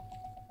built.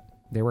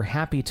 There were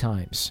happy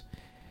times.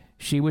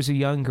 She was a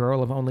young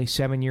girl of only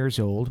 7 years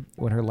old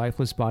when her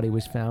lifeless body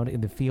was found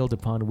in the field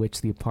upon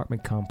which the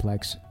apartment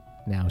complex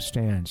now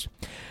stands.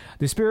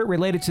 The spirit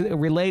related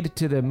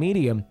to the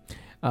medium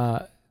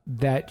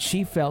that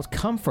she felt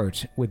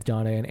comfort with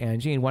Donna and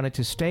Angie and wanted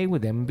to stay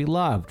with them and be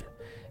loved.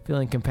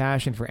 Feeling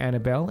compassion for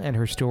Annabelle and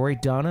her story,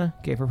 Donna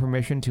gave her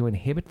permission to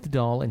inhibit the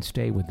doll and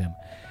stay with them.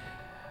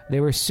 They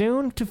were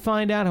soon to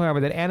find out,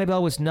 however, that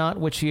Annabelle was not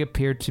what she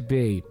appeared to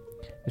be.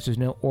 This was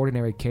no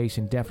ordinary case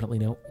and definitely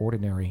no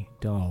ordinary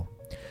doll.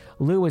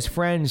 Lou was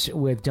friends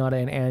with Donna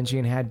and Angie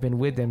and had been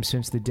with them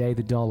since the day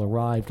the doll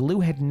arrived. Lou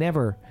had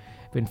never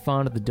been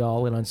fond of the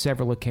doll and on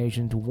several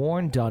occasions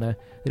warned Donna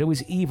that it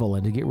was evil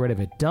and to get rid of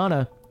it.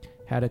 Donna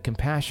had a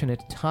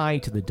compassionate tie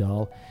to the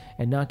doll,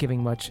 and not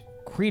giving much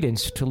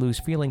credence to Lou's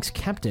feelings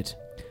kept it.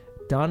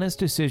 Donna's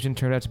decision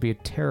turned out to be a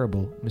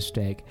terrible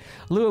mistake.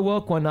 Lou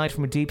awoke one night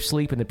from a deep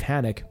sleep in a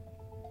panic.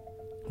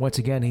 Once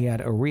again, he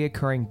had a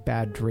reoccurring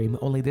bad dream,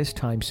 only this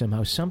time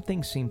somehow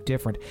something seemed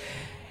different.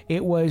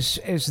 It was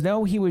as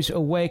though he was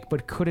awake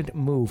but couldn't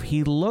move.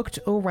 He looked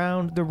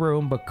around the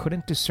room but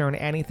couldn't discern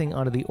anything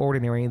out of the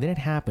ordinary, and then it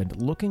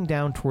happened. Looking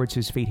down towards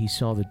his feet, he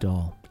saw the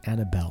doll,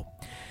 Annabelle.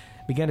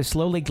 Began to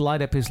slowly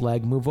glide up his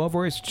leg, move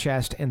over his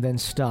chest, and then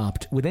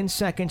stopped. Within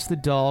seconds, the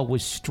doll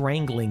was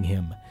strangling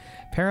him.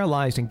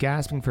 Paralyzed and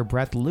gasping for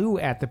breath, Lou,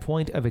 at the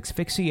point of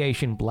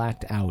asphyxiation,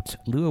 blacked out.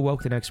 Lou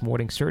awoke the next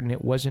morning, certain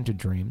it wasn't a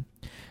dream.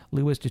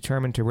 Lou was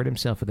determined to rid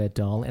himself of that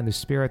doll and the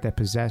spirit that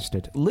possessed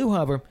it. Lou,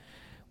 however,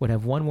 would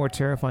have one more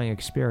terrifying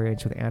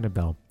experience with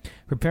Annabelle.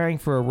 Preparing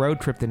for a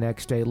road trip the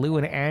next day, Lou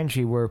and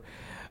Angie were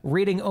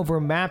reading over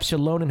maps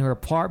alone in her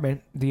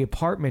apartment. The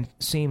apartment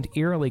seemed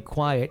eerily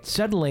quiet.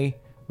 Suddenly,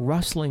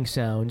 rustling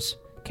sounds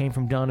came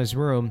from Donna's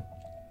room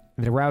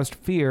and aroused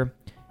fear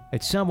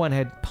that someone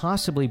had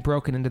possibly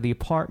broken into the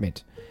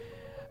apartment.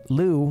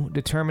 Lou,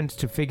 determined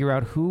to figure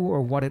out who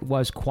or what it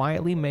was,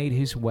 quietly made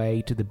his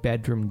way to the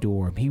bedroom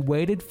door. He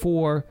waited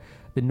for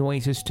the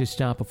noises to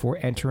stop before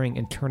entering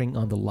and turning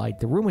on the light.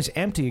 The room was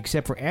empty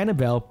except for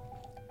Annabelle,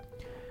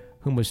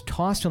 whom was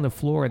tossed on the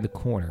floor in the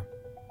corner.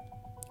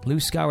 Lou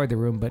scoured the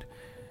room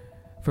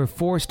for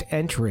forced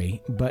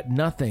entry, but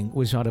nothing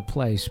was out of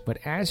place. But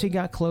as he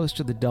got close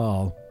to the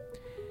doll,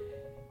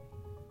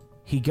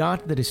 he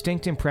got the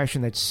distinct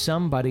impression that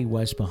somebody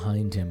was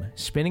behind him.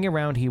 Spinning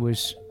around, he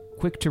was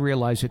quick to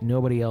realize that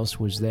nobody else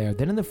was there.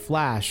 Then in the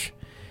flash,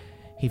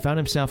 he found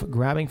himself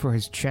grabbing for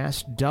his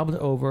chest, doubled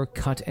over,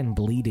 cut and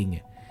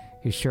bleeding.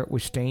 His shirt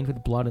was stained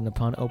with blood, and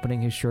upon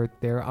opening his shirt,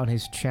 there on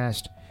his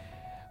chest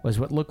was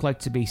what looked like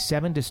to be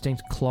 7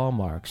 distinct claw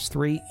marks,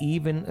 3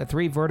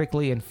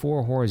 vertically and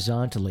 4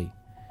 horizontally.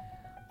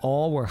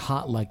 All were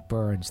hot like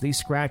burns. These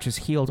scratches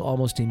healed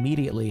almost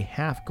immediately,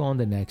 half gone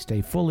the next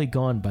day, fully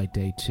gone by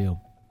day 2.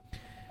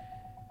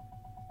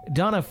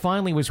 Donna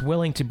finally was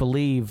willing to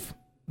believe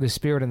the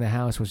spirit in the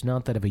house was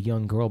not that of a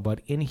young girl,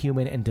 but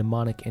inhuman and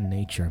demonic in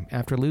nature.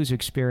 After Lou's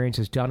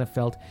experiences, Donna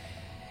felt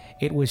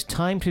it was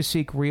time to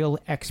seek real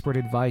expert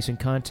advice and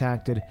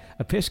contacted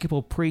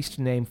Episcopal priest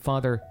named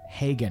Father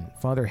Hagen.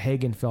 Father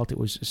Hagen felt it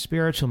was a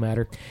spiritual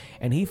matter,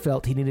 and he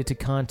felt he needed to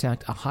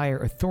contact a higher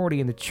authority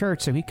in the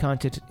church, so he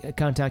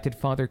contacted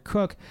Father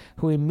Cook,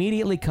 who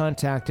immediately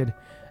contacted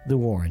the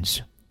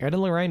Warrens. Ed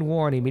and Lorraine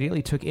Warren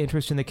immediately took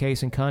interest in the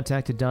case and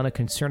contacted Donna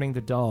concerning the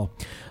doll.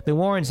 The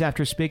Warrens,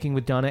 after speaking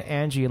with Donna,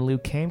 Angie, and Lou,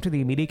 came to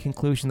the immediate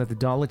conclusion that the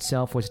doll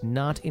itself was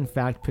not in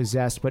fact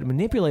possessed, but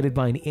manipulated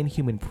by an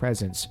inhuman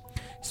presence.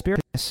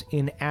 Spirits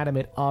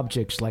inanimate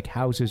objects like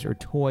houses or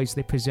toys.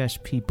 They possess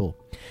people.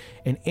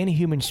 An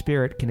inhuman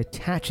spirit can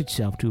attach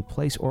itself to a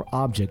place or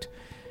object.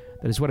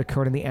 That is what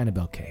occurred in the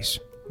Annabelle case.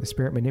 The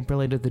spirit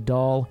manipulated the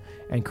doll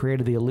and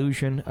created the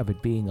illusion of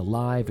it being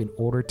alive in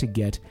order to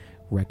get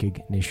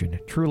recognition.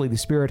 Truly, the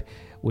spirit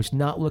was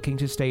not looking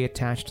to stay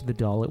attached to the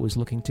doll. It was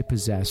looking to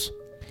possess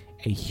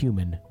a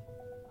human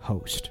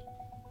host.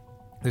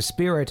 The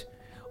spirit,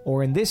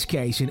 or in this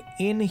case, an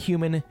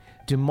inhuman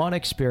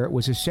demonic spirit,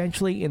 was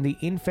essentially in the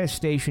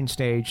infestation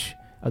stage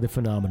of the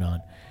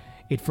phenomenon.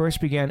 It first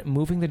began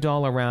moving the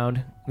doll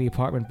around the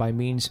apartment by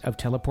means of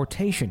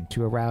teleportation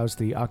to arouse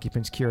the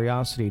occupants'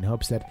 curiosity in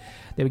hopes that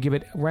they would give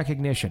it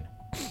recognition.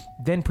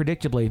 Then,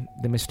 predictably,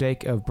 the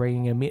mistake of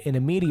bringing in a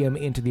medium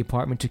into the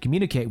apartment to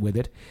communicate with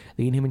it,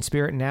 the inhuman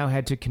spirit now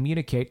had to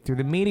communicate through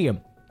the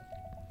medium.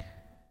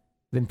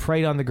 Then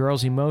preyed on the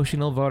girl's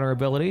emotional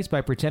vulnerabilities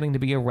by pretending to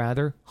be a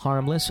rather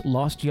harmless,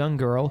 lost young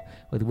girl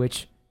with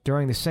which,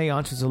 during the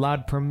seance, was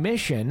allowed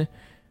permission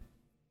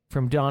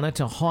from Donna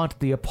to haunt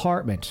the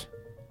apartment.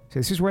 So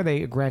this is where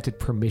they granted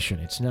permission.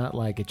 It's not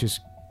like it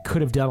just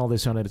could have done all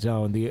this on its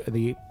own.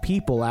 The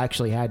people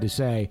actually had to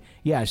say,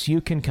 yes,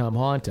 you can come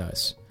haunt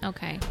us.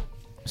 Okay.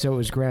 So it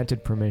was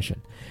granted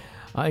permission.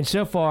 And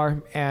so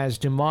far as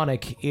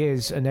demonic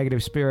is a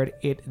negative spirit,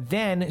 it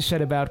then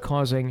set about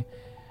causing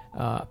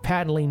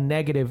patently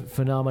negative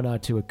phenomena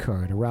to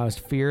occur. It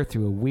aroused fear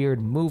through weird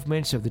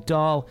movements of the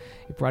doll.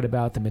 It brought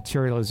about the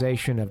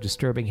materialization of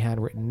disturbing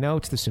handwritten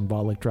notes, the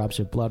symbolic drops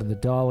of blood in the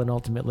doll, and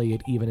ultimately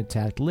it even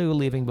attacked Lou,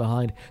 leaving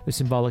behind the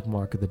symbolic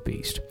mark of the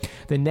beast.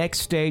 The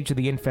next stage of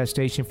the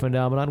infestation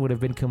phenomenon would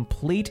have been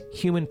complete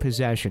human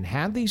possession.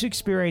 Had these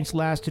experiences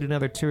lasted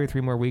another 2 or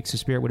 3 more weeks, the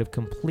spirit would have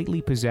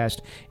completely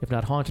possessed, if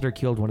not haunted or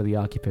killed, one of the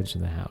occupants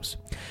in the house.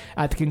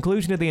 At the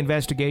conclusion of the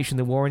investigation,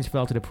 the Warrens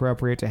felt it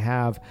appropriate to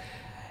have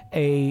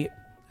a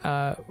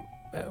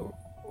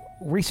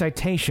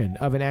recitation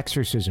of an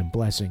exorcism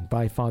blessing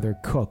by Father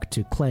Cook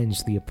to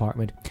cleanse the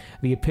apartment.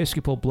 The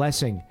Episcopal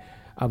blessing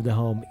of the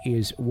home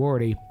is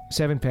wordy.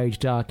 7-page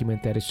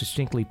document that is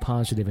distinctly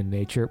positive in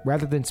nature.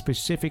 Rather than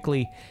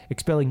specifically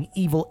expelling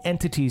evil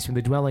entities from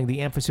the dwelling,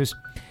 the emphasis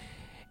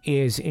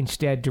is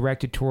instead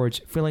directed towards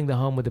filling the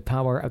home with the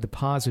power of the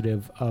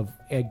positive of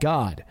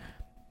God.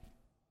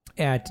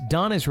 At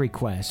Donna's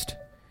request,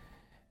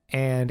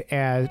 and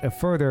as a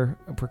further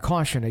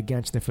precaution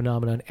against the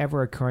phenomenon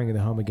ever occurring in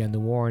the home again, the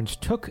Warrens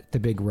took the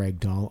big rag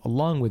doll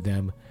along with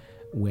them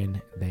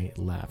when they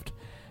left.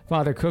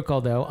 Father Cook,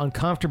 although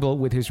uncomfortable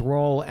with his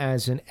role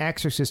as an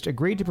exorcist,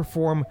 agreed to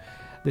perform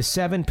the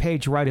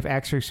 7-page rite of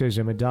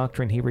exorcism, a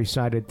doctrine he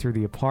recited through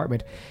the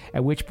apartment,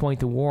 at which point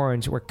the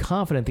Warrens were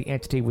confident the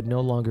entity would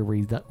no longer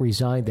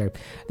reside there.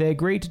 They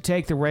agreed to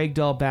take the rag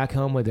doll back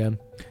home with them.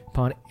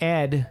 Upon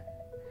Ed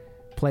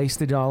placed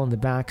the doll in the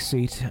back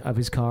seat of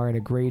his car and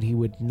agreed he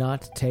would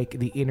not take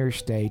the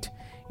interstate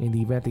in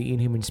the event the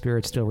inhuman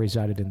spirit still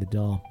resided in the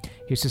doll.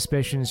 His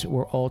suspicions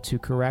were all too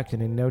correct,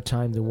 and in no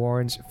time the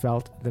Warrens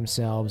felt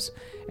themselves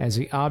as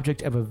the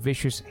object of a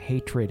vicious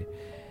hatred.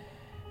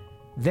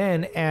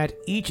 Then, at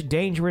each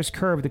dangerous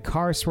curve, the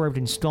car swerved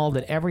and stalled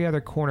at every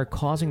other corner,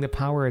 causing the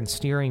power and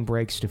steering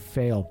brakes to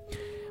fail.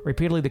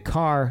 Repeatedly, the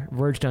car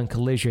verged on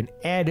collision.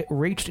 Ed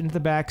reached into the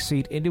back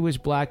seat, into his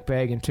black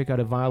bag, and took out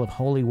a vial of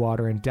holy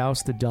water and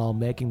doused the doll,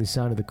 making the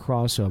sound of the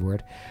cross over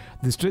it.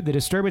 The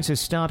disturbances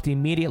stopped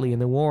immediately,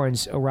 and the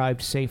Warrens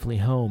arrived safely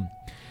home.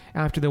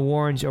 After the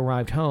Warrens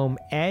arrived home,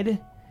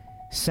 Ed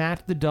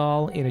sat the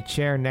doll in a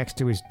chair next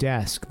to his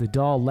desk. The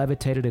doll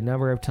levitated a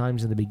number of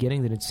times in the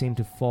beginning, then it seemed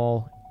to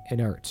fall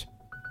inert.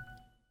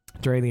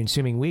 During the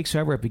ensuing weeks,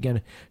 however, it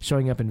began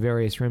showing up in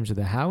various rooms of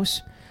the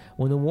house.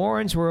 When the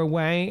Warrens were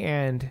away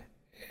and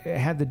they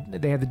had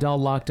the doll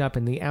locked up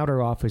in the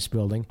outer office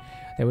building,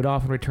 they would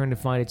often return to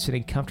find it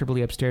sitting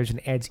comfortably upstairs in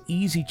Ed's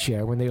easy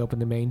chair when they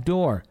opened the main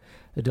door.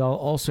 The doll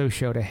also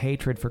showed a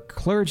hatred for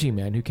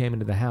clergymen who came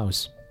into the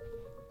house.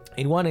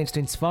 In one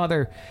instance,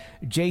 Father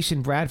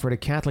Jason Bradford, a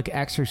Catholic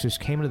exorcist,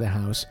 came into the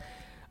house.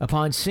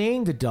 Upon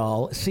seeing the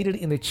doll seated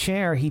in the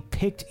chair, he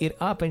picked it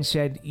up and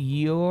said,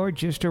 "You're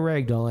just a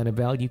rag doll,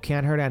 Annabelle. You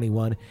can't hurt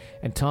anyone,"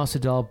 and tossed the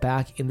doll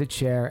back in the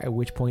chair, at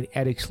which point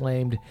Ed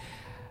exclaimed,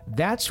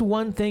 "That's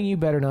one thing you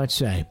better not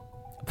say."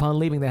 Upon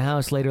leaving the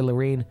house later,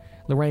 Lorraine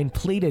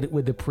pleaded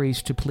with the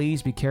priest to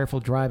please be careful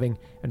driving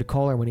and to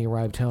call her when he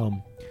arrived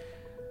home.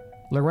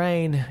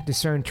 Lorraine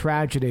discerned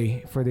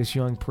tragedy for this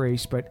young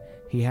priest,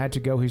 but he had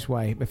to go his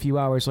way. A few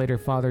hours later,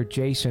 Father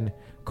Jason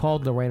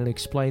called Lorraine and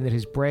explained that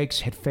his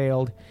brakes had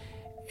failed,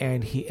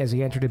 and as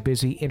he entered a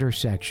busy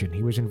intersection,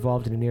 he was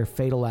involved in a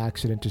near-fatal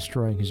accident,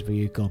 destroying his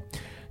vehicle.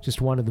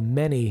 Just one of the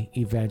many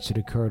events that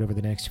occurred over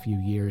the next few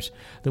years.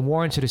 The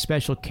Warrens had a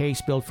special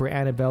case built for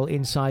Annabelle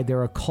inside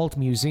their occult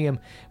museum,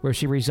 where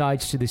she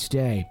resides to this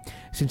day.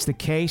 Since the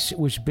case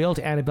was built,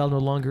 Annabelle no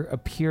longer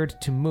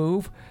appeared to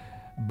move,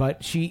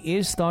 but she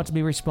is thought to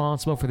be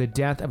responsible for the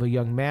death of a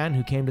young man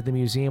who came to the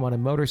museum on a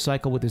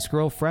motorcycle with his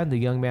girlfriend. The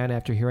young man,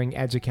 after hearing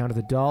Ed's account of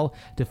the doll,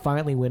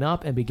 defiantly went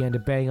up and began to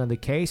bang on the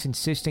case,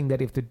 insisting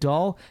that if the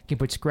doll can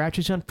put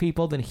scratches on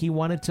people, then he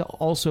wanted to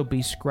also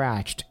be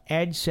scratched.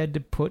 Ed said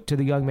to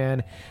the young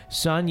man,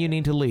 "Son, you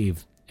need to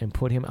leave," and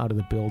put him out of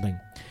the building.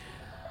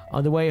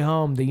 On the way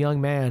home, the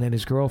young man and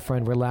his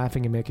girlfriend were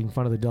laughing and making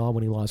fun of the doll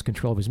when he lost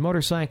control of his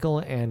motorcycle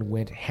and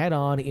went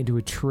head-on into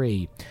a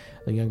tree.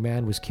 The young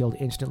man was killed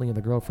instantly, and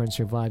the girlfriend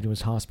survived and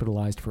was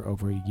hospitalized for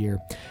over a year.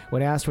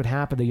 When asked what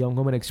happened, the young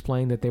woman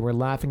explained that they were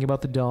laughing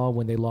about the doll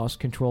when they lost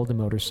control of the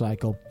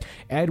motorcycle.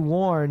 Ed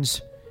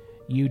warns,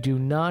 "You do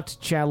not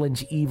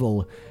challenge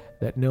evil,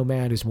 that no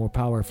man is more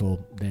powerful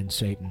than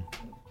Satan."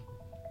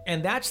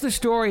 And that's the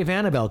story of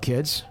Annabelle,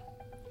 kids.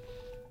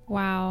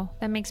 Wow,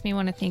 that makes me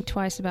want to think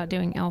twice about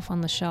doing Elf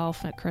on the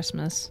Shelf at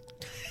Christmas.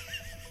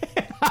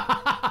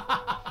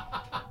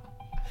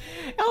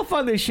 Elf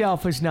on the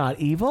Shelf is not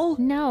evil.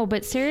 No,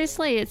 but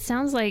seriously, it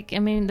sounds like, I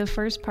mean, the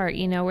first part,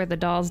 you know, where the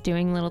doll's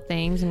doing little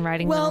things and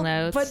writing little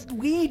notes. But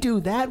we do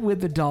that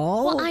with the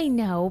doll. Well, I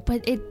know,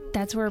 but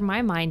that's where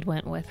my mind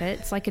went with it.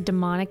 It's like a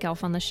demonic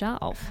Elf on the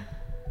Shelf.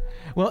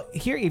 Well,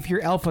 here, if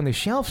your Elf on the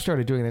Shelf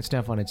started doing that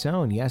stuff on its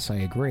own, yes, I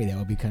agree. That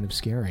would be kind of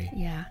scary.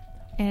 Yeah.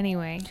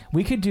 Anyway.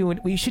 We should do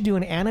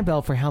an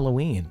Annabelle for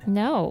Halloween.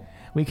 No.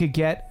 We could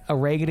get a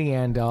Raggedy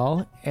Ann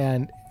doll,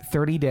 and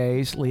 30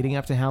 days leading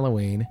up to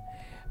Halloween,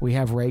 we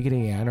have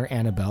Raggedy Ann or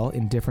Annabelle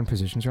in different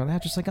positions around the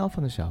house, just like Elf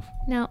on the Shelf.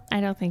 No, I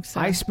don't think so.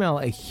 I smell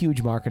a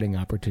huge marketing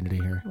opportunity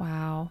here.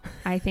 Wow.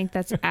 I think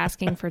that's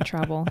asking for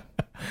trouble.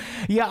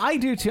 Yeah, I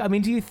do too. I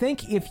mean, do you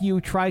think if you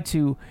try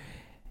to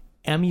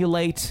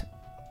emulate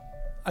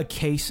a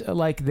case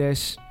like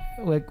this,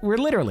 like we're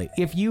literally,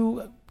 if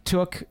you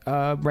took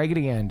a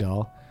Raggedy Ann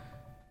doll,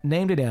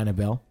 named it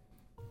Annabelle,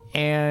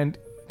 and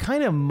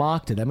kind of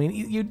mocked it. I mean,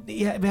 you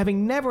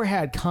having never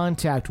had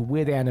contact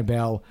with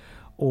Annabelle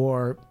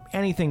or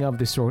anything of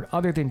the sort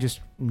other than just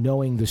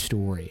knowing the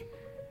story,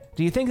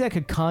 do you think that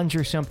could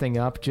conjure something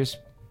up just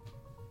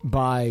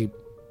by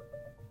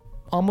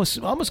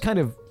almost kind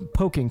of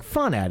poking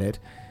fun at it,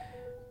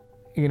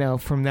 you know,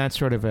 from that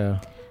sort of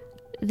a...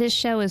 This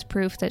show is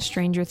proof that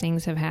stranger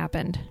things have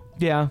happened.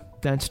 Yeah,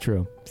 that's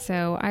true.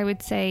 So I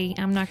would say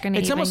I'm not going to.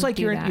 It's almost like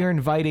you're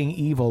inviting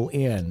evil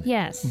in.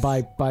 Yes.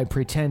 By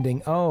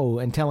pretending,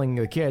 and telling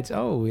the kids,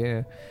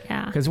 yeah.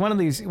 Yeah. Because one of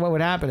these, what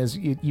would happen is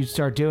you'd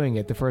start doing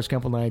it the first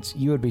couple nights.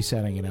 You would be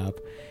setting it up,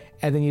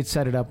 and then you'd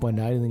set it up one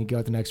night, and then you go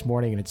out the next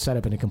morning, and it's set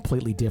up in a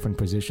completely different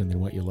position than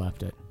what you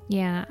left it.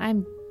 Yeah,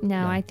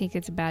 I think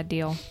it's a bad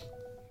deal.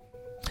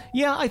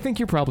 Yeah, I think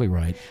you're probably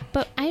right.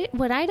 But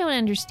what I don't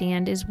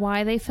understand is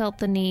why they felt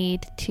the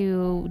need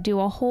to do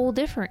a whole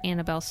different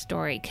Annabelle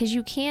story. Because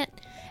you can't,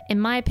 in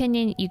my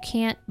opinion, you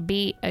can't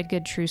beat a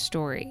good true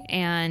story.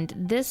 And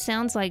this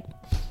sounds like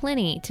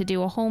plenty to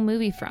do a whole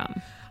movie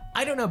from.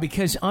 I don't know,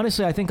 because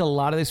honestly, I think a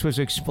lot of this was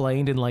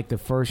explained in like the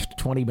first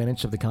 20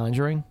 minutes of The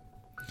Conjuring.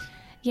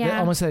 Yeah.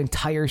 Almost that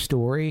entire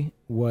story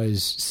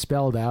was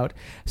spelled out.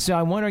 So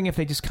I'm wondering if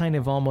they just kind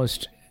of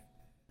almost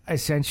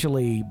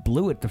essentially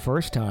blew it the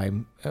first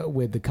time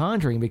with The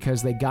Conjuring,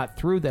 because they got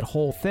through that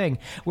whole thing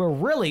where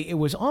really it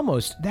was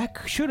almost, that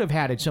should have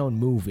had its own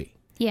movie.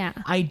 Yeah.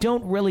 I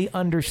don't really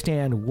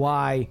understand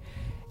why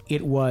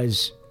it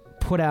was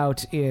put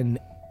out in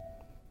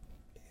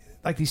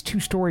like these two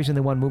stories in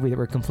the one movie that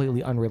were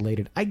completely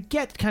unrelated. I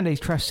get kind of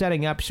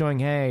setting up, showing,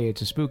 hey,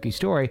 it's a spooky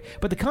story,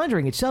 but The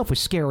Conjuring itself was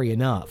scary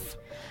enough.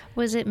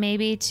 Was it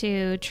maybe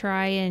to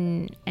try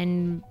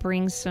and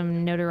bring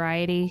some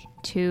notoriety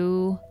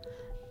to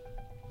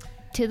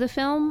the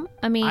film?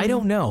 I mean, I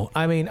don't know.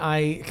 I mean,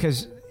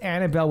 because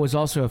Annabelle was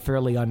also a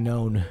fairly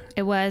unknown.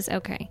 It was?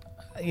 Okay.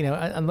 You know,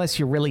 unless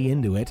you're really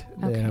into it,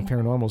 okay.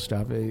 Paranormal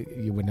stuff,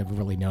 you wouldn't have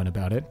really known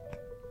about it.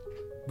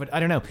 But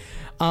I don't know.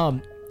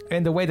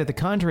 And the way that The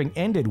Conjuring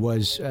ended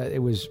was,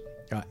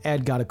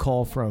 Ed got a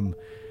call from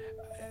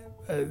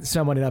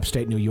someone in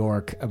upstate New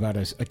York about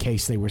a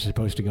case they were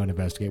supposed to go and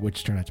investigate,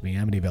 which turned out to be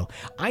Amityville.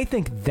 I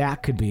think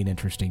that could be an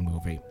interesting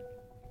movie.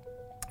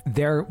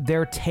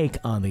 Their take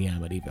on the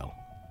Amityville.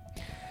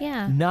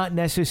 Yeah. Not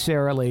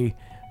necessarily,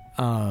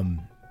 the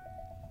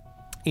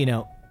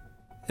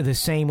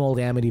same old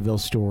Amityville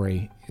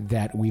story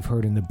that we've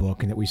heard in the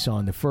book and that we saw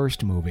in the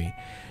first movie,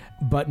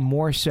 but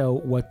more so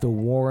what the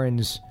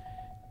Warrens'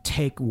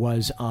 take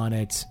was on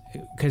it.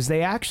 Because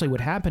what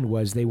happened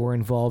was they were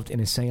involved in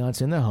a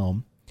seance in the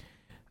home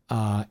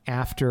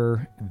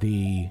after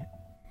the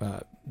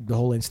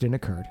whole incident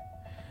occurred.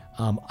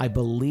 I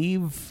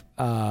believe,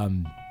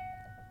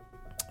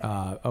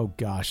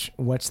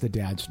 what's the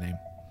dad's name?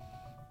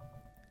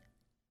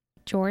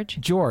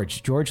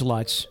 George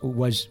Lutz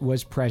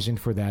was present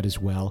for that as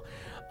well.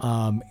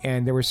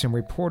 And there were some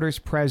reporters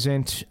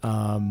present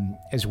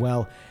as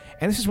well.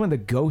 And this is when the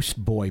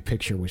Ghost Boy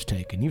picture was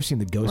taken. You've seen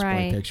the Ghost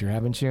Boy picture,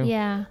 haven't you?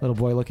 Yeah. Little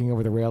boy looking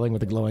over the railing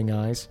with the glowing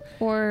eyes.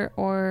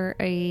 Or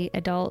a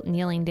adult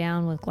kneeling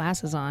down with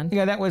glasses on.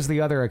 Yeah, that was the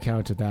other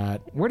account of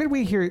that. Where did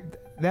we hear...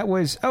 That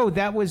was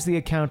the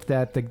account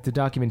that the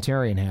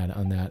documentarian had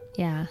on that.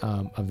 Yeah.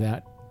 Of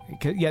that.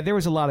 Yeah, there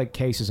was a lot of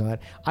cases on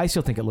that. I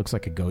still think it looks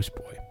like a ghost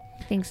boy.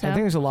 Think so? I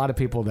think there's a lot of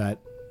people that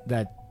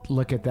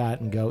look at that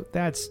and go,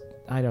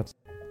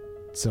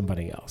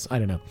 somebody else. I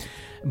don't know.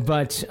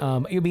 But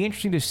it would be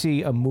interesting to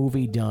see a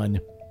movie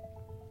done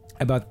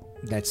about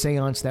that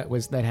seance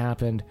that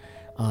happened,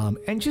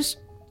 and just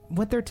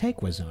what their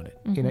take was on it.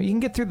 Mm-hmm. You know, you can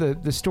get through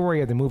the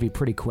story of the movie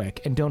pretty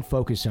quick and don't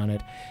focus on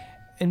it,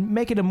 and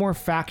make it a more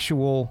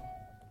factual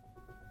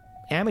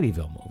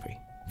Amityville movie.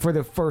 For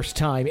the first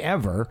time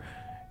ever,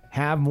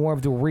 have more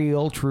of the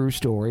real, true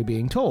story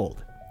being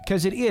told.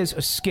 Because it is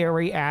a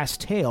scary-ass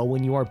tale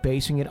when you are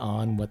basing it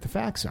on what the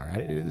facts are.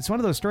 It's one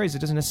of those stories that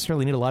doesn't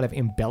necessarily need a lot of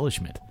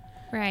embellishment.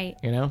 Right.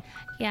 You know?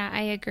 Yeah,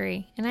 I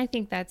agree. And I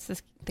think that's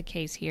the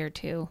case here,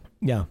 too.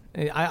 Yeah.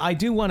 I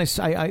do want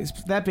to...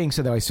 that being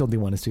said, though, I still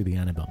do want to see the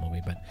Annabelle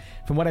movie. But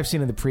from what I've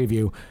seen in the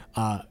preview,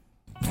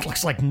 it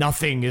looks like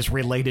nothing is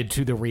related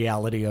to the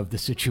reality of the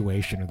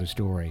situation or the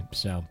story.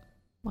 So...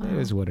 Wow. It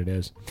is what it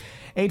is.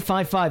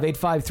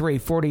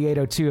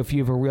 855-853-4802 if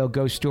you have a real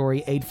ghost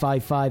story.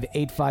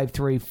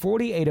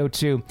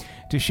 855-853-4802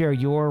 to share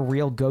your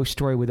real ghost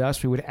story with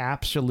us. We would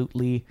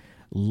absolutely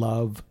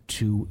love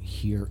to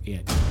hear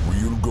it.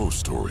 Real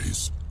ghost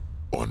stories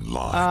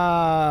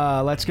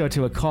online. Let's go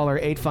to a caller.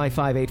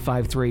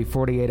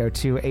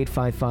 855-853-4802.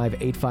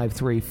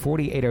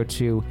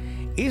 855-853-4802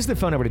 is the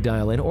phone number to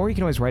dial in, or you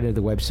can always write into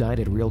the website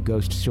at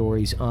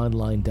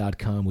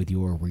realghoststoriesonline.com with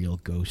your real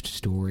ghost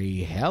story.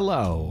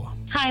 Hello.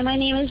 Hi, my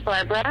name is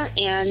Barbara,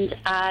 and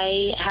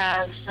I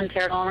have some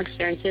paranormal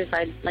experiences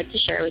I'd like to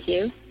share with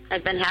you.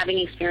 I've been having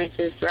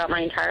experiences throughout my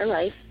entire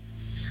life.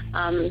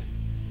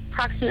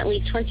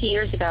 Approximately 20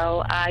 years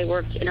ago, I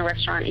worked in a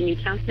restaurant in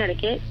Newtown,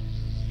 Connecticut.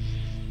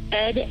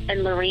 Ed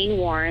and Lorraine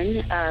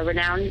Warren,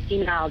 renowned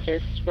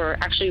demonologists, were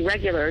actually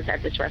regulars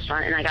at this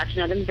restaurant, and I got to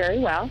know them very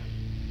well.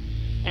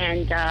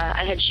 And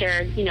I had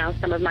shared,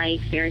 some of my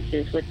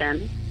experiences with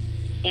them.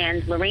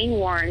 And Lorraine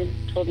Warren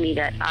told me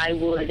that I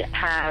would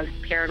have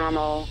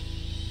paranormal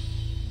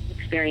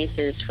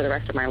experiences for the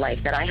rest of my life,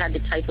 that I had the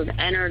type of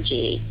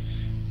energy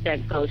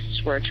that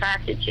ghosts were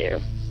attracted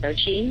to. So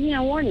she,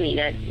 warned me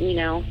that,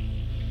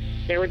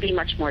 there would be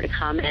much more to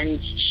come, and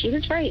she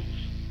was right.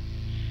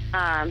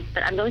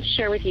 But I'm going to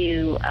share with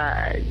you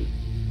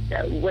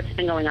what's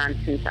been going on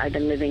since I've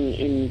been living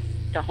in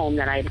the home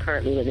that I'm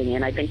currently living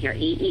in. I've been here 8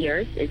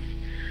 years. It's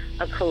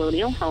a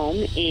colonial home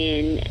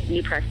in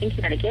New Preston,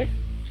 Connecticut.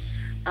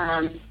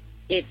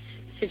 It's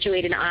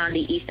situated on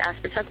the East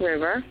Aspetuck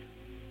River.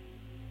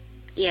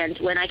 And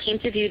when I came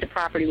to view the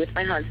property with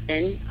my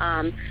husband,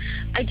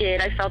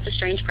 I felt a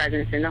strange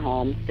presence in the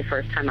home the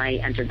first time I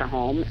entered the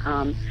home.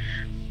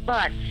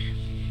 But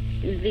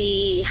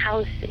the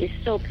house is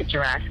so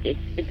picturesque.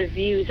 The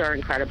views are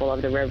incredible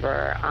of the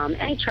river.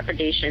 Any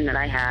trepidation that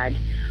I had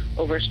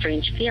over a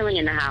strange feeling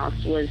in the house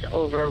was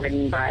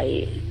overridden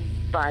by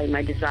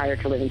my desire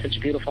to live in such a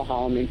beautiful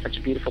home, in such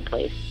a beautiful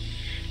place.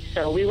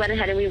 So we went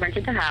ahead and we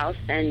rented the house,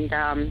 and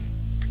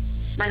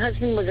my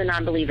husband was a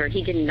non-believer.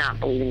 He did not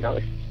believe in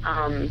ghosts.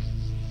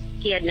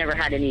 He had never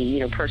had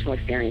any, personal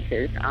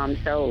experiences,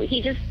 so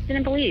he just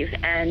didn't believe.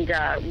 And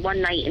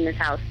one night in this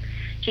house,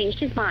 changed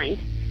his mind.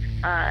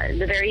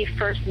 The very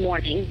first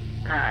morning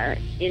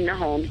in the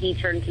home, he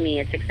turned to me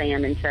at 6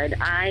 a.m. and said,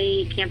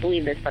 "I can't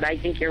believe this, but I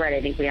think you're right.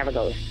 I think we have a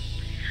ghost."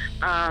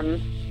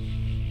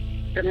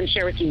 So I'm going to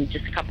share with you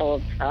just a couple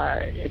of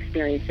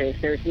experiences.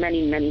 There's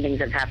many, many things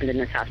that have happened in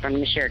this house, but I'm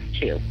going to share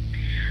two.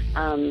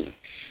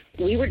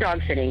 We were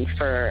dog sitting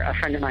for a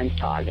friend of mine's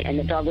dog, and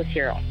the dog was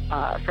here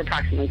for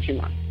approximately 2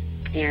 months.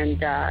 And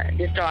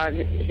this dog,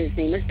 his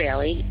name was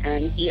Bailey,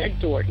 and he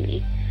adored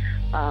me.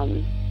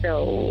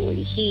 So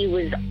he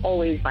was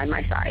always by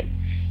my side.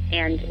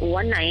 And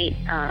one night,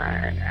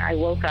 I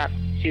woke up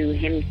to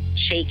him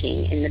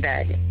shaking in the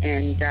bed,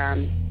 and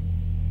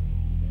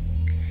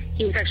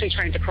he was actually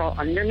trying to crawl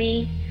under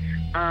me,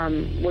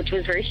 which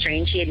was very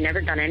strange. He had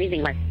never done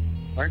anything like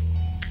that before.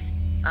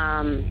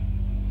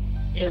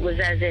 It was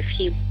as if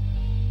he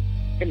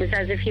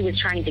was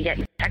trying to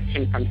protect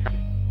him from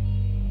something.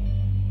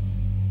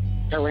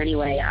 So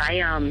anyway, I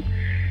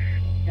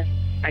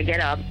get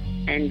up,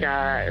 and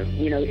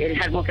it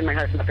had woken my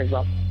husband up as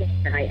well.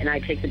 And I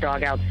take the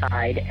dog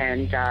outside,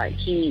 and I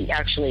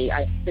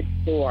opened the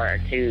door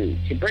to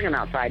bring him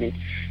outside, and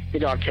the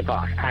dog took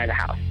off out of the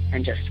house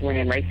and just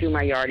ran right through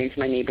my yard into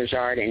my neighbor's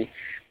yard. And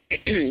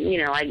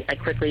I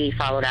quickly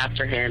followed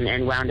after him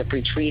and wound up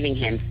retrieving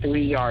him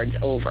 3 yards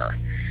over.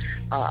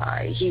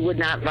 He would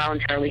not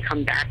voluntarily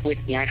come back with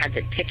me. I had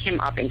to pick him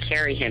up and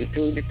carry him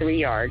through the 3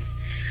 yards.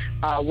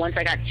 Once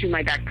I got to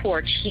my back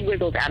porch, he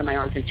wiggled out of my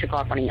arms and took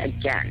off running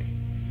again.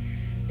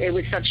 It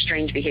was such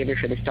strange behavior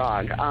for this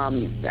dog.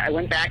 I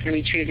went back and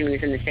retrieved him. He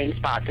was in the same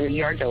spot, 3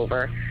 yards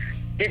over.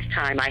 This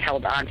time, I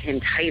held on to him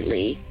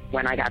tightly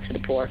when I got to the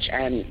porch,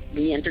 and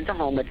we entered the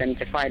home with him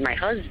to find my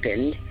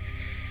husband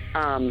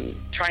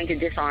trying to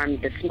disarm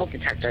the smoke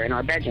detector in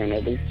our bedroom.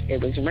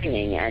 It was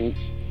ringing, and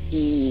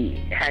he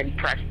had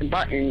pressed the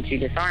button to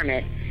disarm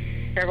it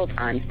several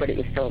times, but it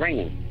was still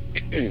ringing.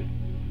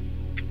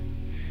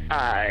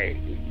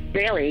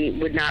 Bailey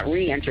would not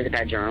re-enter the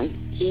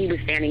bedroom. He was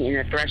standing in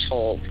the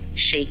threshold,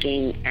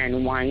 shaking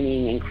and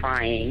whining and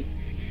crying.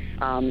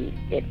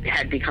 It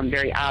had become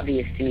very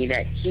obvious to me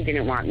that he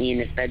didn't want me in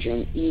this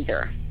bedroom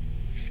either.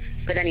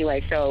 But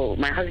anyway, so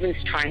my husband's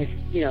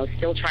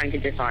still trying to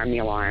disarm the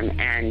alarm,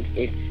 and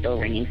it's still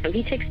ringing. So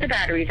he takes the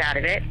batteries out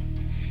of it,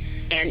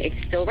 and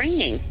it's still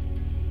ringing.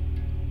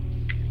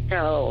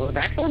 So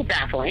that's a little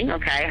baffling.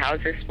 Okay, how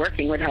is this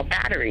working without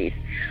batteries?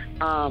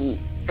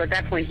 So at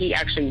that point, he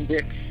actually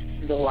rips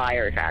the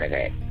wires out of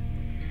it.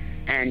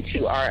 And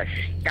to our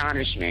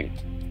astonishment,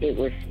 it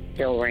was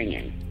still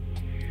ringing.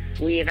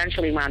 We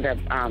eventually wound up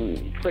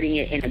putting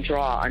it in a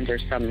drawer under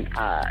some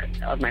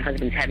of my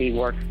husband's heavy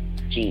work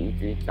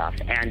jeans and stuff,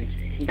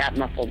 and that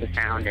muffled the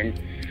sound, and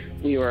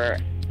we were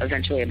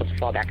eventually able to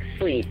fall back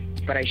asleep.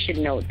 But I should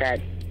note that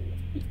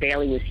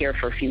Bailey was here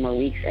for a few more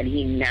weeks, and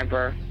he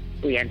never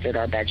re-entered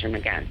our bedroom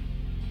again.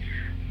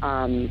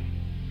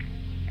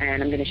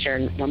 And I'm going to share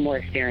one more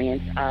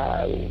experience.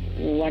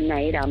 One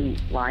night, I'm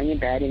lying in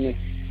bed, and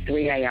it's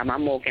 3 a.m.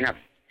 I'm woken up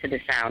to the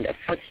sound of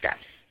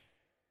footsteps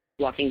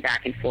walking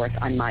back and forth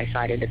on my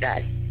side of the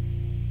bed.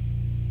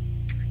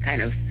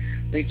 Kind of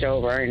reached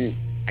over, and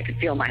I could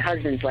feel my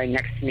husband's laying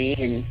next to me,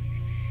 and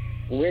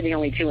we're the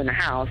only two in the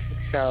house,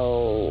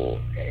 so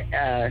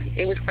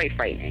it was quite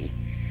frightening.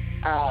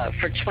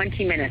 For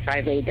 20 minutes, I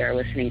laid there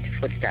listening to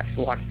footsteps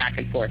walk back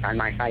and forth on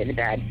my side of the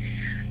bed.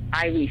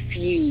 I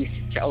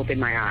refused to open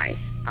my eyes.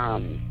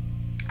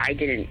 I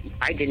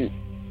didn't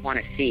want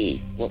to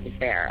see what was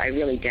there. I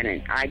really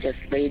didn't. I just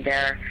laid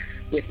there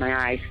with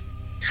my eyes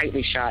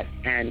tightly shut,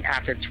 and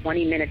after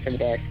 20 minutes of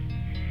this,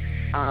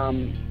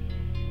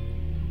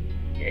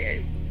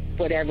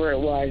 whatever it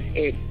was,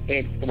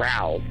 it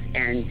growled,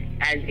 and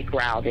as it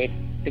growled,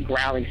 the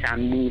growling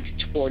sound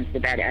moved towards the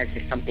bed as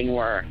if something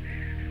were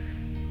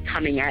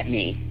coming at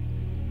me,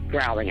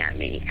 growling at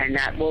me, and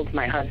that woke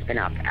my husband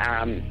up,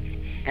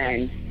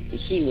 and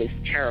he was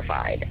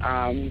terrified.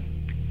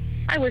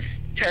 I was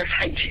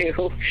terrified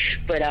too,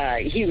 but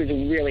he was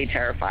really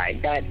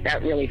terrified.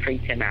 That really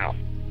freaked him out.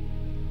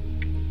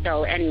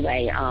 So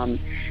anyway,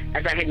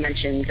 as I had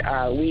mentioned,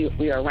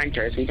 we are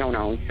renters. We don't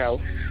own.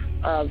 So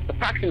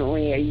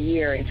approximately a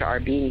year into our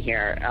being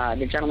here,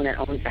 the gentleman that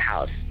owns the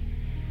house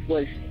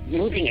was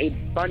moving a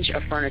bunch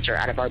of furniture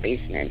out of our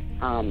basement,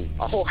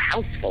 a whole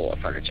house full of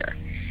furniture.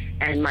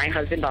 And my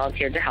husband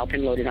volunteered to help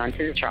him load it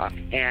onto the truck.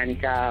 And,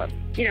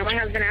 my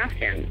husband asked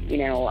him,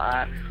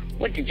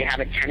 what, did you have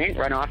a tenant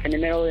run off in the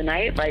middle of the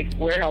night? Like,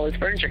 where did all this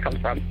furniture come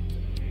from?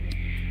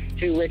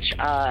 To which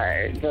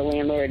the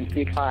landlord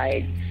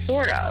replied,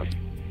 sort of.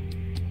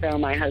 So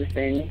my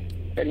husband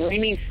said, what do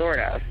you mean, sort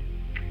of?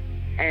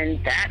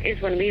 And that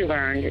is when we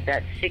learned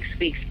that 6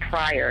 weeks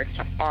prior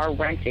to our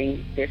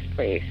renting this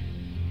place,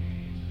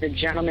 the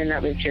gentleman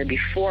that lived here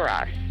before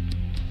us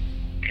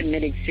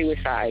committed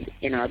suicide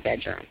in our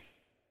bedroom.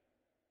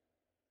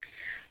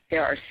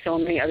 There are so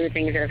many other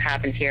things that have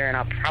happened here, and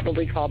I'll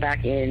probably call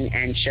back in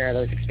and share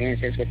those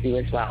experiences with you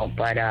as well.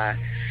 But I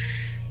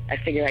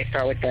figured I'd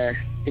start with the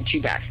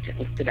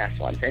best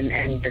ones.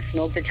 And the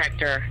smoke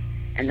detector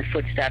and the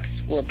footsteps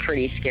were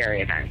pretty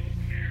scary events.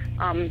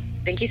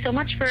 Thank you so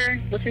much for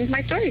listening to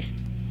my stories.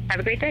 Have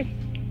a great day.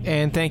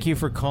 And thank you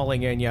for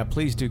calling in. Yeah,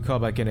 please do call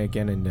back in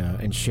again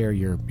and share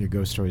your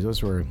ghost stories.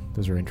 Those were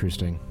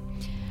interesting.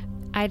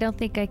 I don't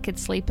think I could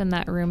sleep in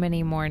that room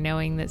anymore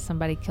knowing that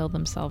somebody killed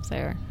themselves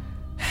there.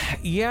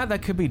 Yeah,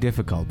 that could be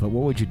difficult, but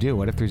what would you do?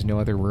 What if there's no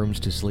other rooms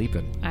to sleep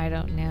in? I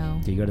don't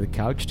know. Do you go to the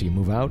couch? Do you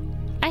move out?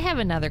 I have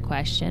another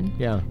question.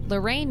 Yeah.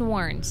 Lorraine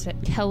Warren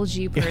tells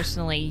you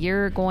personally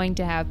you're going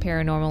to have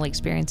paranormal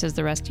experiences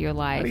the rest of your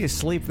life. How do you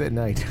sleep that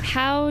night?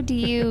 How do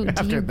you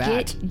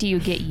do you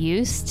get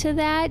used to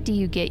that? Do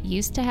you get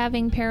used to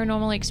having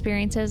paranormal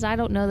experiences? I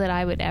don't know that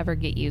I would ever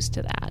get used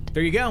to that.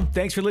 There you go.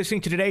 Thanks for listening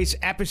to today's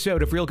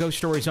episode of Real Ghost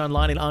Stories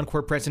Online, an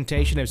encore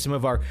presentation of some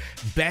of our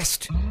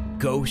best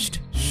ghost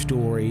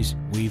stories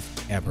we've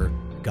ever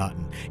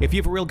gotten. If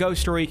you have a real ghost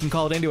story, you can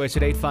call it into us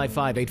at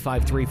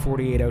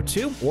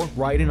 855-853-4802 or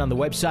write in on the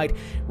website,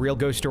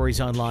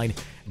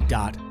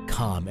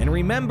 realghoststoriesonline.com. And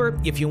remember,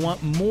 if you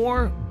want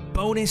more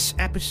bonus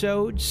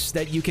episodes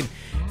that you can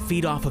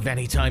feed off of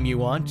anytime you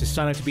want, just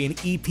sign up to be an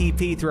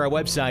EPP through our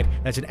website.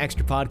 That's an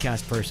extra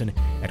podcast person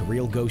at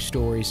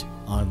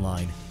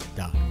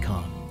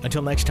realghoststoriesonline.com.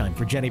 Until next time,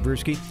 for Jenny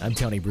Bruschi, I'm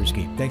Tony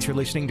Bruschi. Thanks for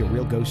listening to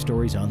Real Ghost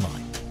Stories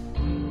Online.